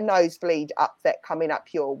probably get a nosebleed up that coming up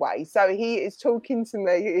your way. So he is talking to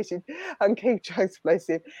me. I'm keep jokes, bless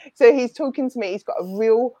him. So he's talking to me. He's got a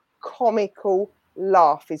real comical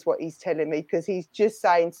laugh, is what he's telling me, because he's just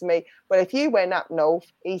saying to me, well, if you went up north,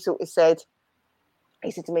 he said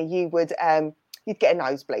to me, you would you'd get a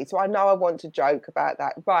nosebleed. So I know I want to joke about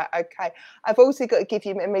that. Right, okay. I've also got to give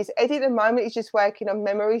you memories. Eddie at the moment is just working on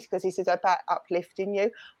memories, because he says about uplifting you.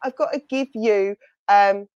 I've got to give you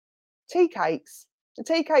tea cakes. The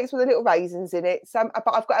tea cakes with the little raisins in it. But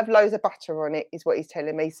I've got to have loads of butter on it, is what he's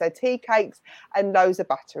telling me. So tea cakes and loads of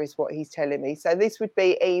butter is what he's telling me. So this would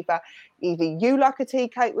be either you like a tea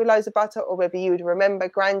cake with loads of butter, or whether you would remember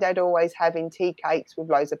Granddad always having tea cakes with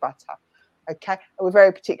loads of butter. Okay, and we're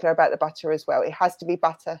very particular about the butter as well. It has to be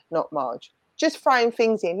butter, not Marge. Just throwing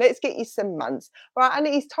things in. Let's get you some months. Right, and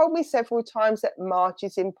he's told me several times that March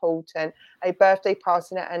is important, a birthday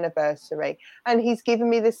party and an anniversary. And he's given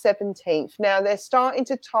me the 17th. Now, they're starting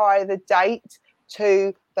to tie the date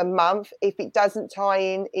to the month. If it doesn't tie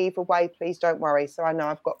in either way, please don't worry. So I know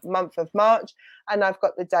I've got month of March, and I've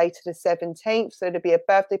got the date of the 17th. So it'll be a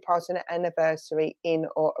birthday party and an anniversary in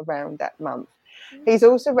or around that month. He's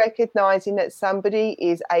also recognising that somebody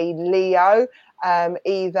is a Leo,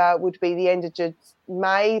 either would be the end of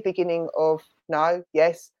May,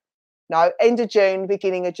 end of June,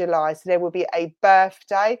 beginning of July. So there will be a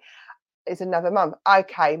birthday. It's another month.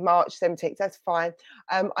 Okay, March 17th, that's fine.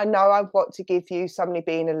 I know I've got to give you somebody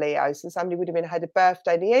being a Leo. So somebody would have had a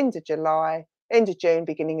birthday the end of June,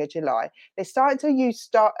 beginning of July. They're starting to use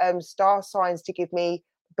star signs to give me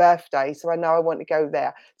birthday, so I know I want to go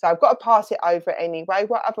there. So I've got to pass it over anyway.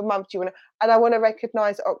 What other month do you want to? And I want to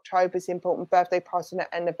recognise October's important birthday, passing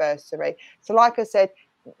that anniversary. So like I said,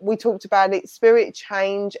 we talked about it, spirit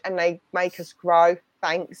change, and they make us grow.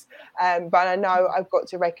 Thanks. But I know I've got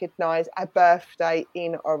to recognise a birthday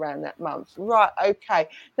in or around that month. Right, okay.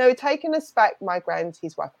 Now, taking us back, my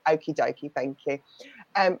grandson's wife. Okie dokie, thank you.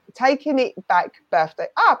 Taking it back, birthday.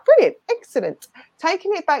 Brilliant, excellent.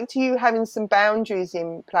 Taking it back to you having some boundaries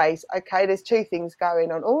in place. Okay, there's two things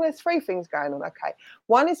going on. There's three things going on. Okay,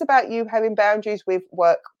 one is about you having boundaries with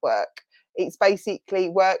work. It's basically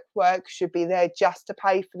work should be there just to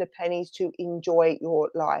pay for the pennies to enjoy your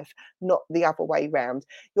life, not the other way round.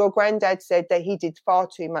 Your granddad said that he did far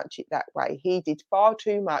too much it that way. He did far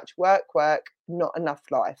too much work, not enough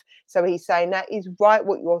life. So he's saying that is right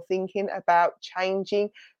what you're thinking about changing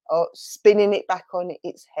or spinning it back on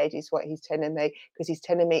its head is what he's telling me, because he's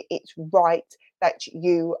telling me it's right that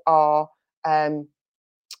you are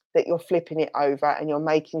that you're flipping it over and you're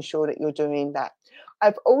making sure that you're doing that.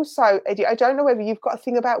 I've also, Eddie, I don't know whether you've got a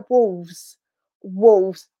thing about wolves.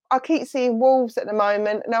 I keep seeing wolves at the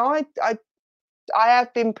moment. Now, I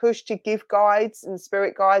have been pushed to give guides and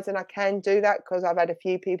spirit guides, and I can do that because I've had a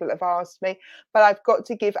few people have asked me, but I've got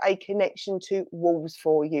to give a connection to wolves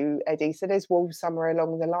for you, Eddie. So there's wolves somewhere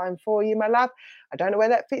along the line for you, my love. I don't know where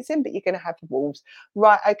that fits in, but you're going to have wolves.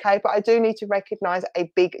 Right, okay, but I do need to recognise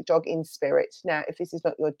a big dog in spirit. Now, if this is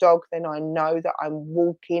not your dog, then I know that I'm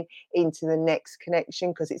walking into the next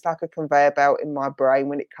connection, because it's like a conveyor belt in my brain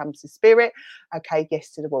when it comes to spirit. Okay, yes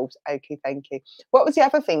to the wolves. Okay, thank you. What was the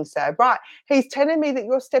other thing, sir? Right, he's telling me that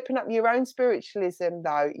you're stepping up your own spiritualism,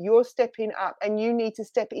 though. You're stepping up and you need to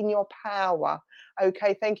step in your power.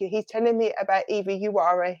 Okay, thank you. He's telling me about either you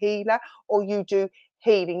are a healer or you do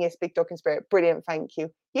healing. Yes, big dog in spirit. Brilliant, thank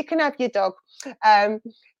you. You can have your dog.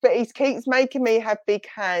 But he keeps making me have big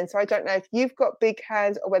hands. So I don't know if you've got big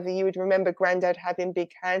hands or whether you would remember Granddad having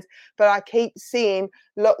big hands. But I keep seeing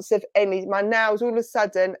lots of energy. My nails all of a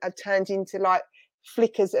sudden have turned into like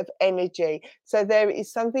flickers of energy. So there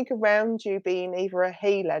is something around you being either a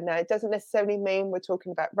healer. Now, it doesn't necessarily mean we're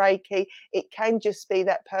talking about Reiki. It can just be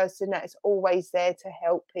that person that is always there to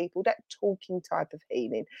help people, that talking type of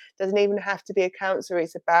healing. Doesn't even have to be a counselor.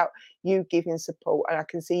 It's about you giving support. And I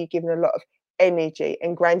can see you giving a lot of energy,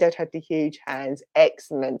 and Granddad had the huge hands.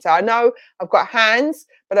 Excellent. So I know I've got hands,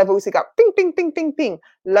 but I've also got bing, bing, bing, bing, bing,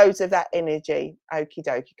 loads of that energy. Okie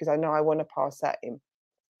dokie, because I know I want to pass that in.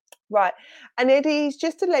 Right. And it is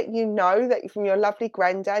just to let you know that from your lovely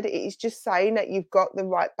granddad, it is just saying that you've got the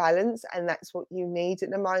right balance and that's what you need at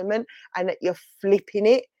the moment, and that you're flipping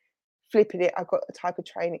it. I've got a type of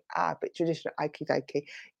training, but traditional okie dokie.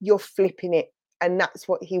 You're flipping it. And that's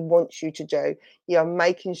what he wants you to do. You're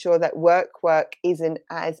making sure that work isn't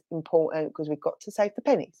as important, because we've got to save the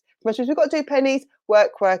pennies. As much as we've got to do pennies,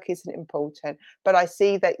 work isn't important. But I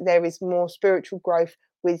see that there is more spiritual growth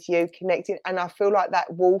with you connecting. And I feel like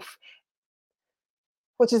that wolf,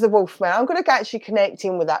 what is the wolf, man? I'm going to actually connect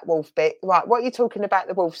in with that wolf bit. Right, what are you talking about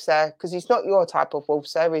the wolf, sir? Because he's not your type of wolf,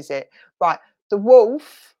 sir, is it? Right, the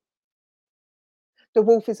wolf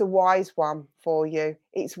is a wise one for you.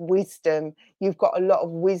 It's wisdom. You've got a lot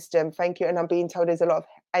of wisdom. Thank you. And I'm being told there's a lot of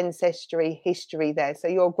ancestry history there. So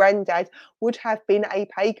your granddad would have been a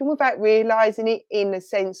pagan without realizing it, in the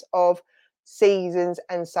sense of seasons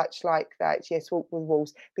and such like that. Yes, walk with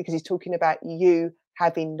wolves, because he's talking about you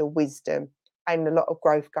having the wisdom and a lot of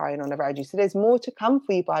growth going on around you. So there's more to come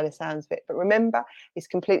for you by the sounds of it. But remember, it's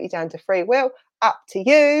completely down to free will, up to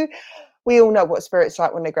you. We all know what spirit's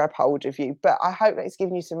like when they grab hold of you, but I hope that it's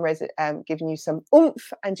giving you some giving you some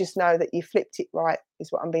oomph, and just know that you flipped it right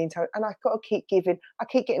is what I'm being told. And I've got to keep giving. I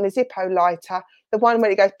keep getting the Zippo lighter, the one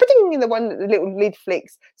where it goes, and the one that the little lid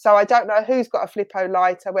flicks. So I don't know who's got a Flippo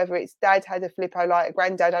lighter, whether it's Dad had a Flippo lighter,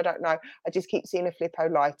 Granddad, I don't know. I just keep seeing a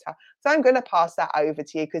Flippo lighter. So I'm going to pass that over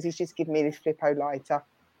to you, because he's just given me this Flippo lighter.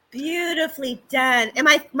 Beautifully done. And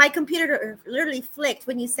my computer literally flicked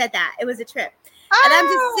when you said that. It was a trip. And I'm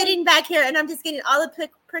just sitting back here and I'm just getting all the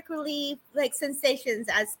prickly like sensations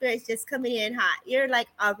as spirit's just coming in hot. You're like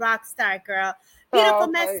a rock star, girl. Beautiful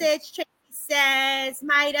message. Tracy says,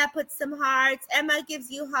 Maida puts some hearts. Emma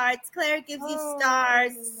gives you hearts. Claire gives you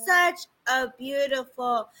stars. Such a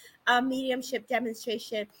beautiful mediumship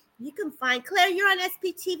demonstration. You can find Claire. You're on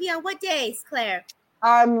SPTV on what days, Claire?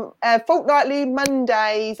 Fortnightly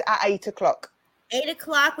Mondays at 8 o'clock. 8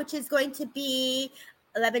 o'clock, which is going to be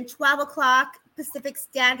 12 o'clock Pacific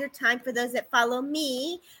Standard Time for those that follow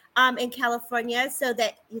me. in California, so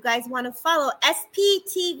that you guys want to follow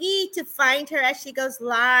SPTV to find her as she goes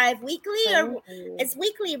live weekly, or it's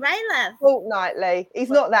weekly, right, love? Fortnightly. He's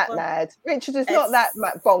not that mad. Richard is not that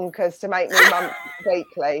bonkers to make me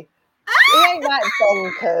weekly. He ain't that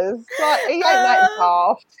bonkers. Like, he ain't that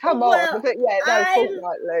daft. Come on. But yeah, no,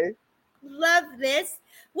 fortnightly. Love this.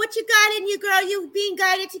 What you got in you, girl? You being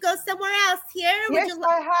guided to go somewhere else here? Yes,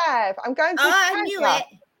 I have. I'm going to Casa. I knew it.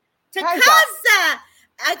 To Casa.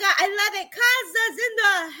 I love it. Casa's in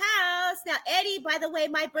the house. Now, Eddie, by the way,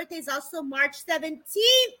 my birthday is also March 17th.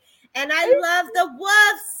 And I love the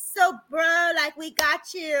wolves. So, bro, like, we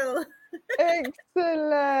got you. Excellent.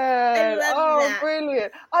 That.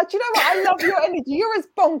 Brilliant. Do you know what? I love your energy. You're as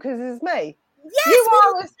bonkers as me. Yes, you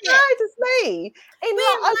are as mad as me. In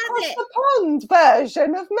like across the pond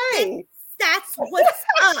version of me. That's what's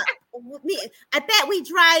up. I bet we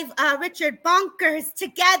drive Richard bonkers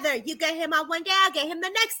together. You get him on one day, I'll get him the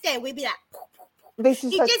next day. We'd be like,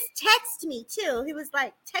 he just texted me too. He was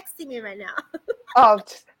like texting me right now. Well,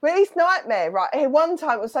 it's nightmare, right? One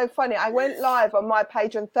time it was so funny. I went live on my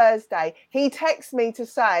page on Thursday. He texted me to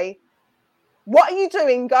say, what are you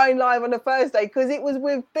doing going live on a Thursday? Because it was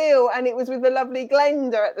with Bill and it was with the lovely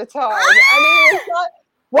Glenda at the time. And he was like,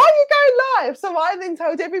 why are you going live? So I then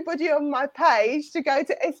told everybody on my page to go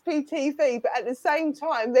to SPTV, but at the same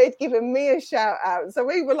time, they'd given me a shout out. So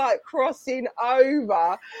we were like crossing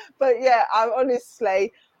over. But yeah,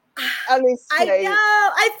 honestly. I know.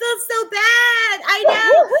 I feel so bad. I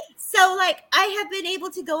know. So like I have been able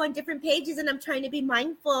to go on different pages and I'm trying to be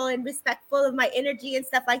mindful and respectful of my energy and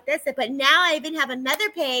stuff like this. But now I even have another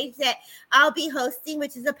page that I'll be hosting,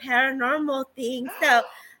 which is a paranormal thing. So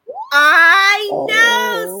I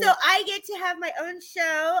know. So I get to have my own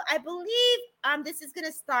show. I believe this is going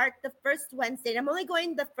to start the first Wednesday. I'm only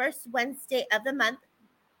going the first Wednesday of the month.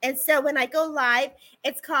 And so when I go live,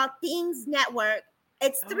 it's called Things Network.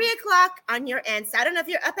 It's 3:00 on your end. So I don't know if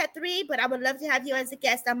you're up at 3, but I would love to have you as a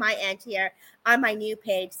guest on my end here on my new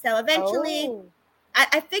page. So eventually,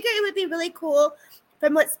 I figure it would be really cool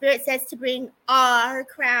from what Spirit says to bring our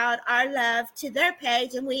crowd, our love to their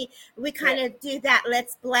page. And we kind of do that.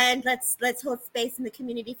 Let's blend. Let's hold space in the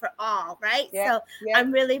community for all, right? So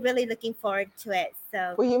I'm really, really looking forward to it.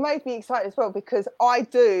 So well, you made me excited as well because I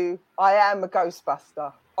am a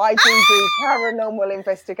Ghostbuster. I do paranormal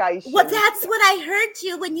investigations. Well, that's what I heard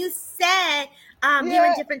you when you said you were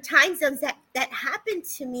in different time zones. That happened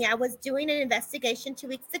to me. I was doing an investigation 2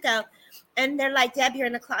 weeks ago, and they're like, Deb, you're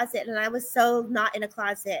in a closet. And I was so not in a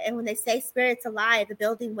closet. And when they say Spirit's alive, the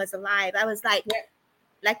building was alive. I was like,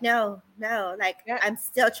 no. I'm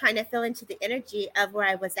still trying to feel into the energy of where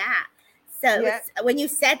I was at. So when you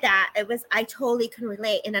said that, I totally can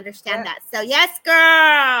relate and understand that. So yes,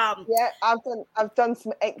 girl. Yeah, I've done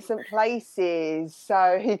some excellent places.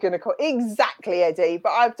 So you're gonna call exactly, Eddie.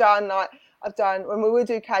 But I've done when we will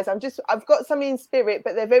do Kaz. I've got some in Spirit,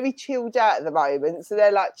 but they're very chilled out at the moment. So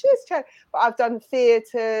they're like just chill. But I've done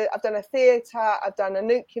theatre. I've done a theatre. I've done a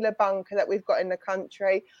nuclear bunker that we've got in the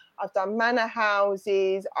country. I've done manor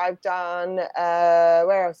houses. I've done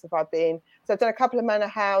where else have I been? So I've done a couple of manor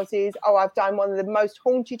houses. I've done one of the most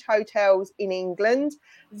haunted hotels in England.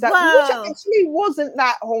 So which actually wasn't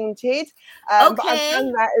that haunted. But I've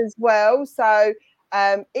done that as well. So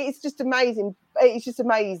it's just amazing. It's just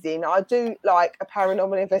amazing. I do like a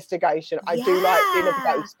paranormal investigation. I do like being a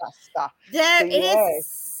Ghostbuster. It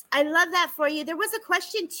is. I love that for you. There was a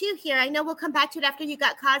question too here. I know we'll come back to it after you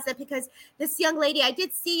got Kaza, because this young lady, I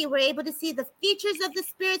did see you were able to see the features of the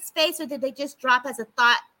spirit's face, or did they just drop as a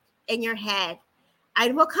thought in your head?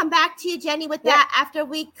 And we'll come back to you, Jenny, with that after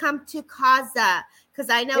we come to Kaza, because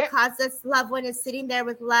I know Kaza's loved one is sitting there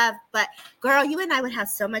with love. But girl, you and I would have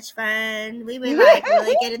so much fun. We would like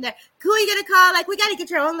really get in there. Who are you gonna call? Like, we gotta get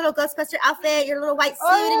your own little Ghostbuster outfit, your little white suit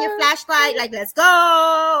and your flashlight. Like, let's go.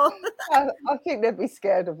 I think they'd be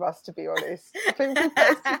scared of us, to be honest. I think we put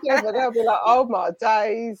us together, they'll be like, oh my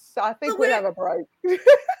days. I think we'll have a break.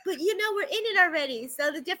 But you know, we're in it already.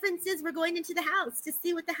 So the difference is we're going into the house to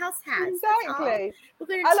see what the house has. Exactly.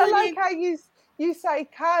 And I like how you say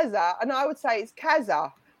Kaza, and I would say it's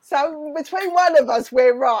Kaza. So between one of us,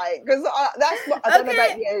 we're right. Because that's what, I don't know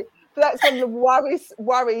about you, but that's one of the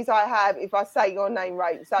worries I have if I say your name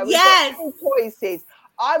right. So we've got two choices.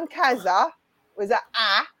 I'm Kaza, was that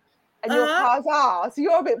and you're Kaza. So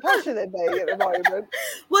you're a bit posher than me at the moment.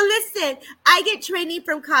 Well, listen, I get training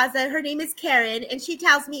from Kaza. Her name is Karen, and she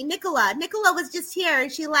tells me Nicola. Nicola was just here,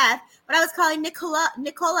 and she left, but I was calling Nicola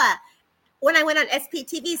when I went on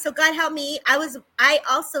SPTV. So God help me. I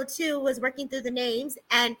also too was working through the names,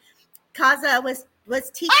 and Kaza was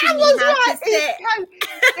was teaching me how to sit.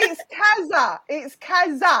 It's Kaza. It's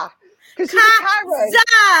Kaza. Because she's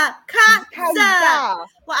a Karen. Kaza.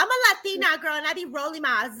 Well, I'm a Latina girl, and I be rolling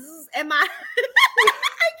my zzz and my. I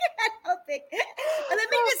can't help it. Let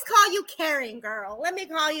me just call you Karen, girl. Let me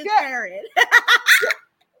call you Karen.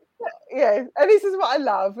 Yeah, and this is what I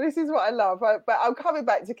love. But I'm coming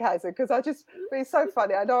back to Kaza because it's so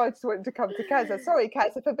funny. I know I just wanted to come to Kaza. Sorry,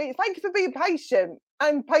 Kaza, thank you for being patient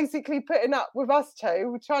and basically putting up with us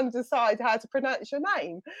two trying to decide how to pronounce your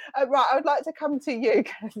name. Right, I would like to come to you,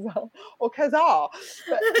 Kaza, or Kazar.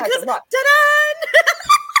 But Kaza, right.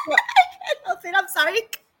 I can't help it. I'm sorry.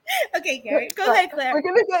 Okay, Gary, go ahead, Claire. We're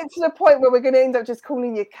going to get to the point where we're going to end up just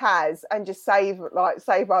calling you Kaz and just save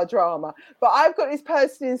our drama. But I've got this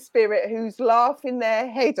person in spirit who's laughing their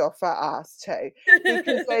head off at us too,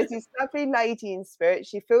 because there's this lovely lady in spirit.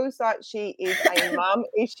 She feels like she is a mum.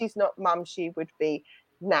 If she's not mum, she would be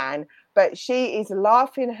Nan. But she is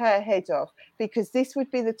laughing her head off because this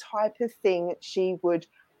would be the type of thing she would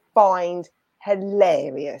find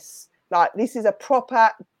hilarious. Like, this is a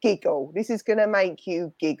proper giggle. This is going to make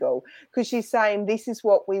you giggle because she's saying this is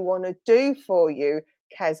what we want to do for you,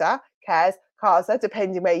 Kaza,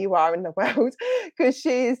 depending where you are in the world, because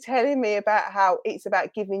she is telling me about how it's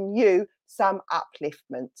about giving you some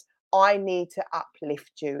upliftment. I need to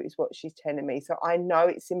uplift you is what she's telling me. So I know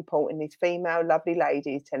it's important. This female lovely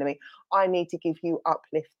lady is telling me I need to give you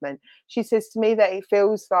upliftment. She says to me that it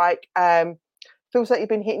feels like you've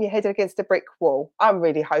been hitting your head against a brick wall. I'm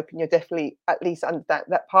really hoping you're definitely at least under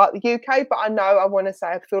that part of the UK. But I know I want to say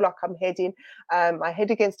I feel like I'm heading my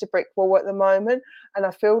head against a brick wall at the moment. And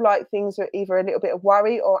I feel like things are either a little bit of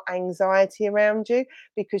worry or anxiety around you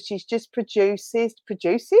because she's just produced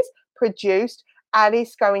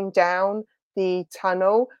Alice going down the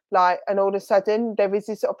tunnel, and all of a sudden there is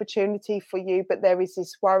this opportunity for you, but there is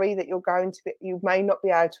this worry that you may not be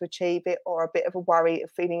able to achieve it, or a bit of a worry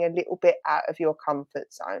of feeling a little bit out of your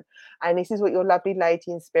comfort zone. And this is what your lovely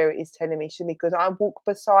lady in spirit is telling me. She said, because I walk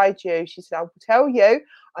beside you, she said, I will tell you,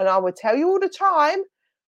 and I will tell you all the time,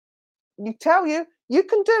 you can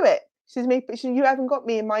do it. She said, but you haven't got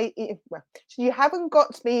me you haven't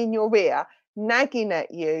got me in your ear nagging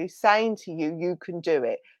at you, saying to you, you can do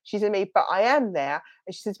it. She said to me, but I am there.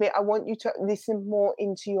 And she says to me, I want you to listen more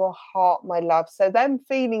into your heart, my love. So them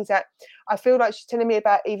feelings that I feel like she's telling me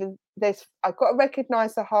about, even I've got to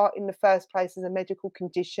recognize the heart in the first place as a medical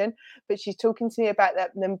condition, but she's talking to me about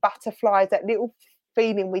them butterflies, that little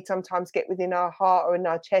feeling we sometimes get within our heart or in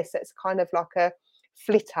our chest. That's kind of like a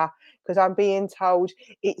flitter, because I'm being told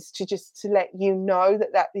it's to let you know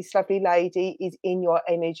that this lovely lady is in your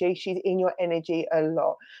energy. She's in your energy a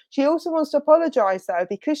lot. She also wants to apologize though,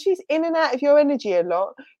 because she's in and out of your energy a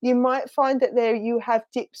lot. You might find that you have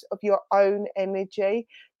dips of your own energy,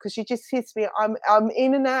 because she just hits me. I'm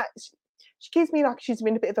in and out. She gives me like she's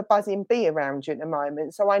been a bit of a buzzing bee around you at the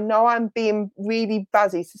moment. So I know I'm being really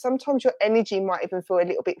buzzy. So sometimes your energy might even feel a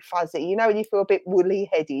little bit fuzzy. You know, when you feel a bit woolly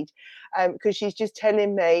headed, because she's just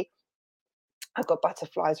telling me, I've got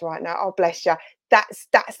butterflies right now. Oh, bless you. That's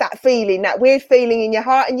that feeling, that weird feeling in your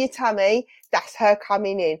heart and your tummy. That's her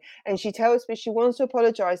coming in. And she tells me she wants to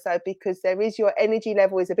apologize though, because your energy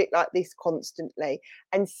level is a bit like this constantly.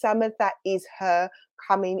 And some of that is her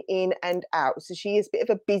coming in and out. So she is a bit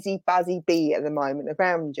of a busy, buzzy bee at the moment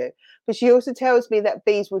around you. But she also tells me that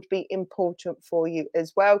bees would be important for you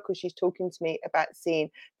as well, because she's talking to me about seeing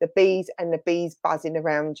the bees and the bees buzzing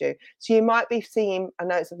around you. So you might be seeing, I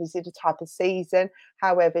know it's obviously the type of season,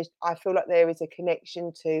 however, I feel like there is a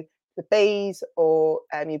connection to the bees, or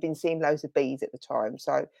you've been seeing loads of bees at the time.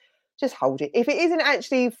 So just hold it. If it isn't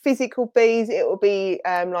actually physical bees, it will be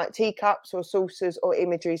like teacups or saucers or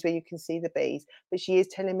imageries where you can see the bees. But she is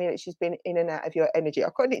telling me that she's been in and out of your energy.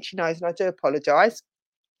 I've got an itchy nose and I do apologise.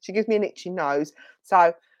 She gives me an itchy nose.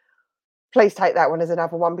 So please take that one as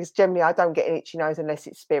another one, because generally I don't get an itchy nose unless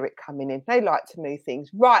it's spirit coming in. They like to move things.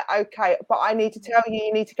 Right, okay. But I need to tell you,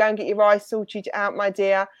 you need to go and get your eyes sorted out, my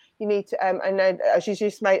dear. You need to, and then she's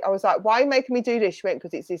just made, I was like, why are you making me do this? She went,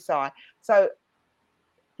 because it's this eye. So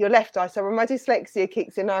your left eye. So when my dyslexia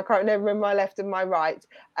kicks in, I can't remember my left and my right.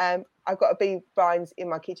 I've got a bee vines in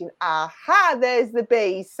my kitchen. Aha, there's the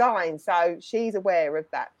bee sign. So she's aware of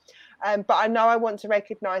that. But I know I want to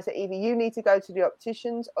recognise that either you need to go to the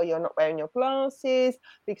opticians or you're not wearing your glasses,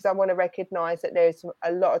 because I want to recognise that there's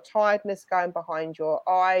a lot of tiredness going behind your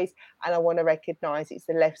eyes, and I want to recognise it's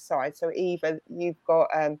the left side. So either you've got,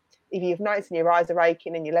 if you've noticed and your eyes are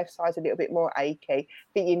aching and your left side's a little bit more achy,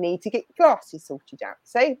 but you need to get your glasses sorted out.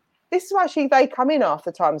 See? this is why they come in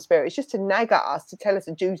after time spirit. It's just to nag at us, to tell us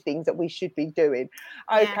to do things that we should be doing.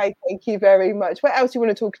 Okay, thank you very much. What else do you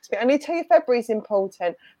want to talk to me? I need to tell you February is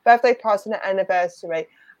important. Birthday, passing, and anniversary.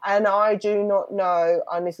 And I do not know,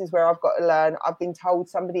 and this is where I've got to learn. I've been told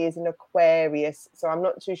somebody is an Aquarius, so I'm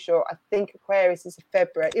not too sure. I think Aquarius is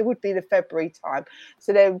February. It would be the February time.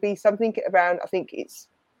 So there would be something around, I think it's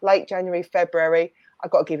late January, February. I've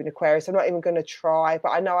got to give an Aquarius. I'm not even going to try, but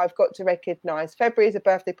I know I've got to recognise February is a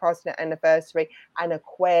birthday, passing, and anniversary, and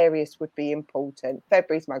Aquarius would be important.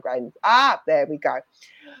 February's my grand. There we go.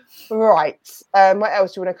 Right. What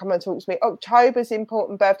else do you want to come and talk to me? October's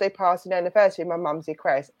important birthday, passing, anniversary. My mum's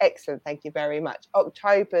Aquarius. Excellent. Thank you very much.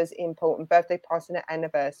 October's important birthday, passing,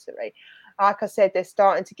 anniversary. Like I said, they're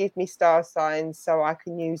starting to give me star signs so I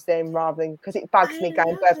can use them rather than, because it bugs me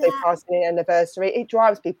going birthday, passing, anniversary. It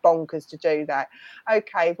drives me bonkers to do that.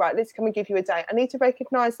 Okay, right. Let's come and give you a date. I need to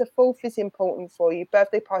recognise the 4th is important for you.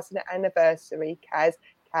 Birthday, passing, anniversary, Kaz.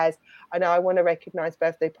 I know I want to recognise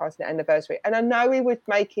birthday, passing, anniversary. And I know we were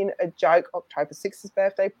making a joke. October 6th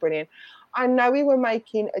birthday, brilliant. I know we were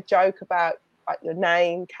making a joke about like your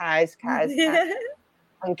name, Kaz,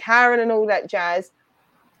 and Karen and all that jazz.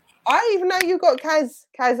 I even know you got Kaz.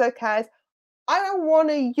 I don't want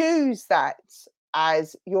to use that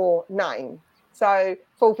as your name. So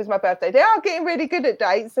 4th is my birthday. They are getting really good at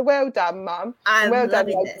dates. So well done, Mum. Well done,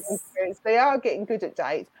 this. They are getting good at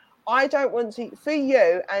dates. I don't want to, for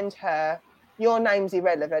you and her, your name's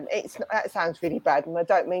irrelevant. That sounds really bad, and I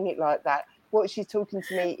don't mean it like that. What she's talking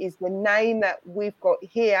to me is the name that we've got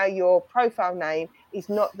here, your profile name, is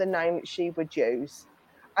not the name that she would use.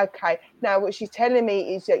 Okay. Now, what she's telling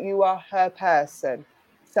me is that you are her person.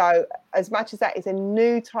 So as much as that is a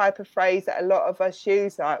new type of phrase that a lot of us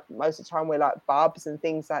use, like most of the time we're like bubs and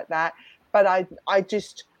things like that. But I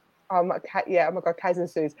just, oh my God, Kaz and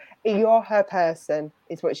Suze, you're her person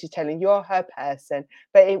is what she's telling. You're her person.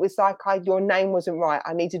 But it was like your name wasn't right.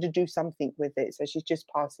 I needed to do something with it. So she's just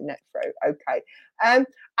passing that through. Okay.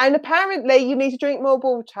 And apparently you need to drink more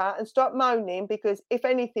water and stop moaning, because if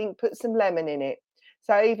anything, put some lemon in it.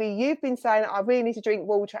 So either you've been saying, I really need to drink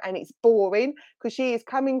water and it's boring, because she is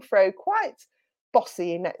coming through quite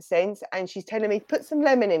bossy in that sense. And she's telling me, put some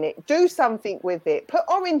lemon in it, do something with it, put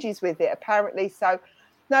oranges with it, apparently. So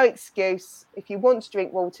no excuse. If you want to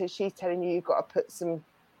drink water, she's telling you you've got to put some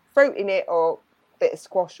fruit in it or a bit of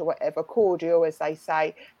squash or whatever, cordial, as they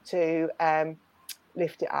say, to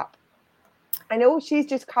lift it up. And all she's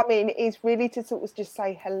just come in is really to sort of just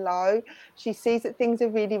say hello. She sees that things are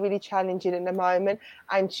really, really challenging at the moment,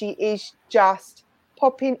 and she is just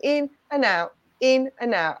popping in and out. And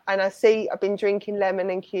I see I've been drinking lemon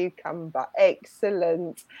and cucumber.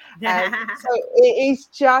 Excellent. So it is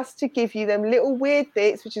just to give you them little weird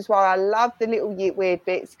bits, which is why I love the little weird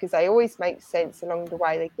bits, because they always make sense along the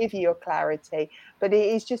way. They give you your clarity, but it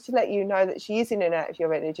is just to let you know that she is in and out of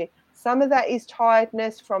your energy. Some of that is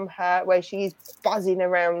tiredness from her, where she is buzzing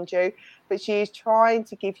around you, but she is trying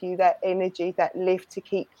to give you that energy, that lift to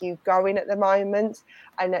keep you going at the moment.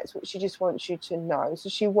 And that's what she just wants you to know. So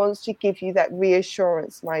she wants to give you that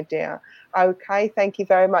reassurance, my dear. Okay, thank you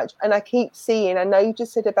very much. And I keep seeing, I know you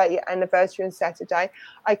just said about your anniversary on Saturday.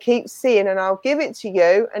 I keep seeing, and I'll give it to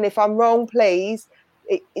you. And if I'm wrong, please,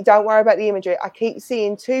 don't worry about the imagery. I keep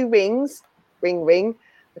seeing 2 rings, ring.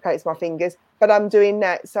 Okay, it's my fingers, but I'm doing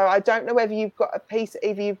that. So I don't know whether you've got a piece,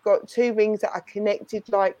 either you've got 2 rings that are connected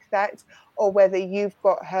like that, or whether you've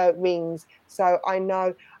got her rings. So I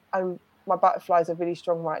know my butterflies are really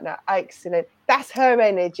strong right now. Excellent. That's her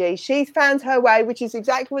energy. She's found her way, which is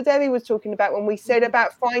exactly what Debbie was talking about when we said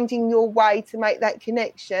about finding your way to make that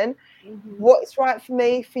connection. What's right for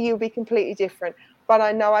me, for you will be completely different. But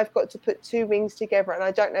I know I've got to put 2 rings together, and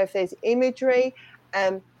I don't know if there's imagery.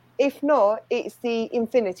 If not, it's the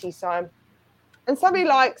infinity sign. And somebody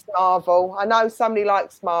likes Marvel. I know somebody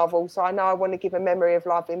likes Marvel, so I know I want to give a memory of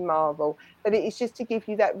love in Marvel. But it is just to give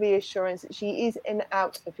you that reassurance that she is in and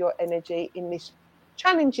out of your energy in this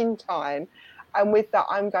challenging time. And with that,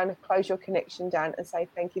 I'm going to close your connection down and say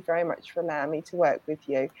thank you very much for allowing me to work with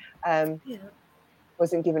you.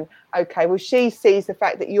 Wasn't given. Okay, well, she sees the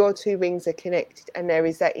fact that your 2 rings are connected and there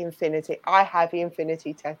is that infinity. I have the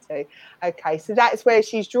infinity tattoo. Okay, so that's where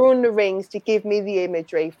she's drawn the rings to give me the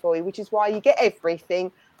imagery for you, which is why you get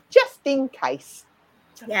everything just in case.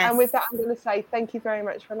 Yes. And with that, I'm going to say thank you very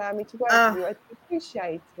much for allowing me to work with you. I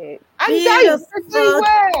appreciate it. And Dave, you're doing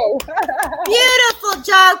well. Beautiful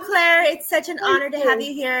job, Claire. It's such an honor to have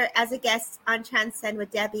you here as a guest on Transcend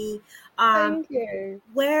with Debbie. Thank you.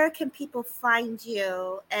 Where can people find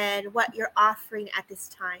you and what you're offering at this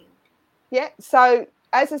time? Yeah, so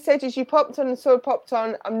as I said, as you popped on and sort of popped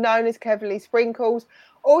on, I'm known as Cleverly Sprinkles.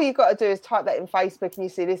 all you got to do is type that in Facebook and you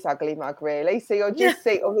see this ugly mug, really. So you'll just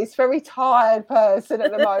see this very tired person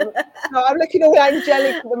at the moment. No, I'm looking all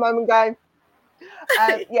angelic at the moment going,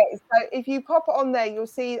 so if you pop it on there, you'll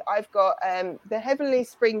see I've got the Heavenly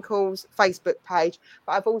Sprinkles Facebook page,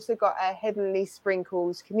 but I've also got a Heavenly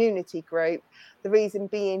Sprinkles community group. The reason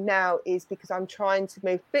being now is because I'm trying to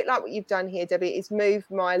move, a bit like what you've done here, Debbie, is move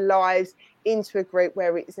my lives into a group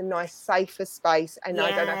where it's a nice, safer space and I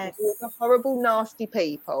don't have to deal with the horrible, nasty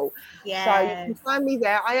people. Yes. So you can find me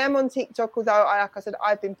there. I am on TikTok, although, like I said,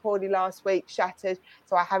 I've been poorly last week, shattered,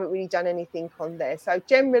 so I haven't really done anything on there. So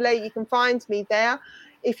generally, you can find me there.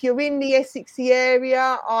 If you're in the Essex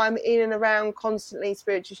area, I'm in and around constantly,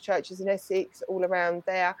 spiritualist churches in Essex, all around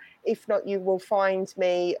there. If not, you will find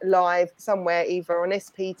me live somewhere, either on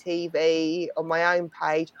SPTV, on my own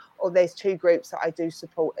page, or there's 2 groups that I do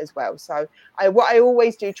support as well. So what I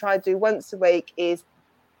always do, try to do once a week, is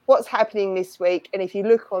what's happening this week. And if you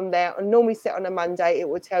look on there, I normally set on a Monday, it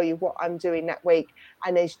will tell you what I'm doing that week.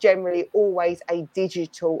 And there's generally always a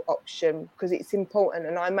digital option because it's important.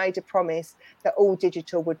 And I made a promise that all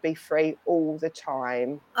digital would be free all the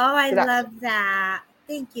time. Oh, I love that.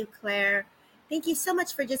 Thank you, Claire. Thank you so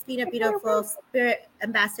much for just being a beautiful spirit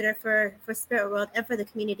ambassador for Spirit World and for the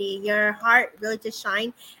community. Your heart really does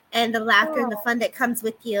shine, and the laughter and the fun that comes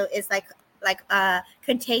with you is like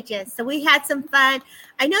contagious. So we had some fun.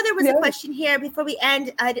 I know there was a question here before we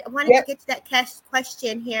end. I wanted to get to that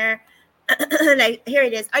question here. Here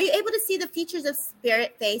it is. Are you able to see the features of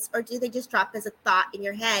spirit face, or do they just drop as a thought in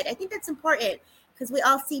your head? I think that's important because we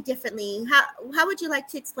all see differently. How would you like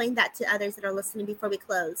to explain that to others that are listening before we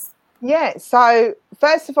close? Yeah. So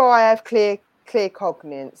first of all, I have clear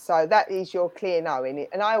cognizance. So that is your clear knowing.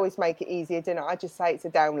 And I always make it easier, don't I just say it's a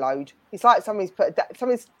download. It's like somebody's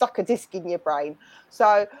stuck a disc in your brain.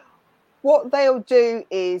 So what they'll do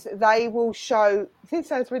is they will show, this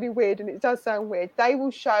sounds really weird and it does sound weird, they will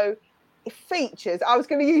show features. I was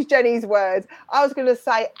going to use Jenny's words. I was going to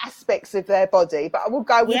say aspects of their body, but I will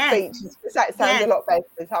go with features because that sounds a lot better.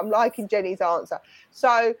 So I'm liking Jenny's answer.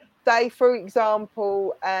 So they, for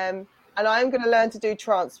example, and I'm going to learn to do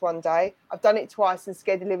trance one day. I've done it twice and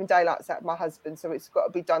scared the living daylights out of my husband, so it's got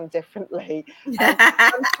to be done differently.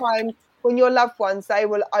 Sometimes when your loved ones, they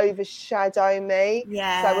will overshadow me.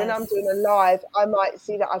 So when I'm doing a live, I might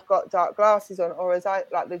see that I've got dark glasses on, or as I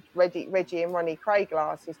like the Reggie and Ronnie Craig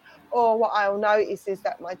glasses. Or what I'll notice is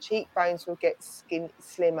that my cheekbones will get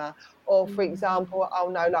slimmer. Or, for example, I'll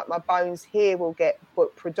know like my bones here will get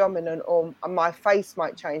predominant, or my face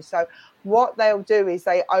might change. So what they'll do is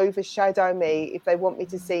they overshadow me. If they want me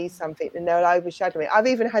to see something, then they'll overshadow me. I've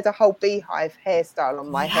even had a whole beehive hairstyle on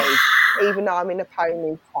my head, even though I'm in a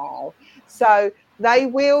ponytail. So they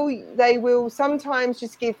will sometimes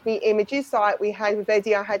just give me images like we had with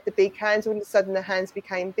Eddie. I had the big hands, all of a sudden the hands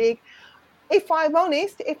became big. If I'm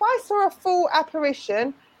honest, if I saw a full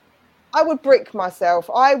apparition, I would brick myself.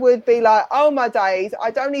 I would be like, oh my days,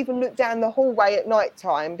 I don't even look down the hallway at night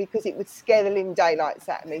time because it would scare the living daylights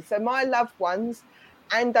out of me. So my loved ones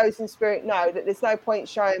and those in spirit know that there's no point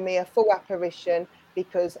showing me a full apparition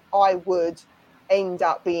because I would end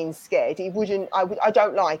up being scared. I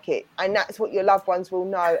don't like it. And that's what your loved ones will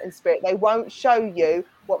know in spirit. They won't show you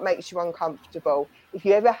what makes you uncomfortable. If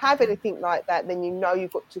you ever have anything like that, then you know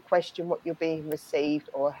you've got to question what you're being received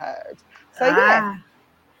or heard. So yeah.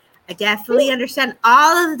 I definitely understand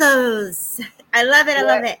all of those. I love it. I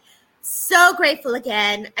love it. So grateful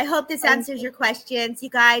again. I hope this answers your questions. You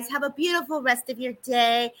guys have a beautiful rest of your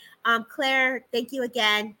day. Claire, thank you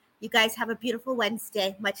again. You guys have a beautiful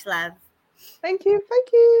Wednesday. Much love. Thank you. Thank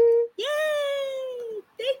you. Yay!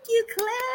 Thank you, Claire.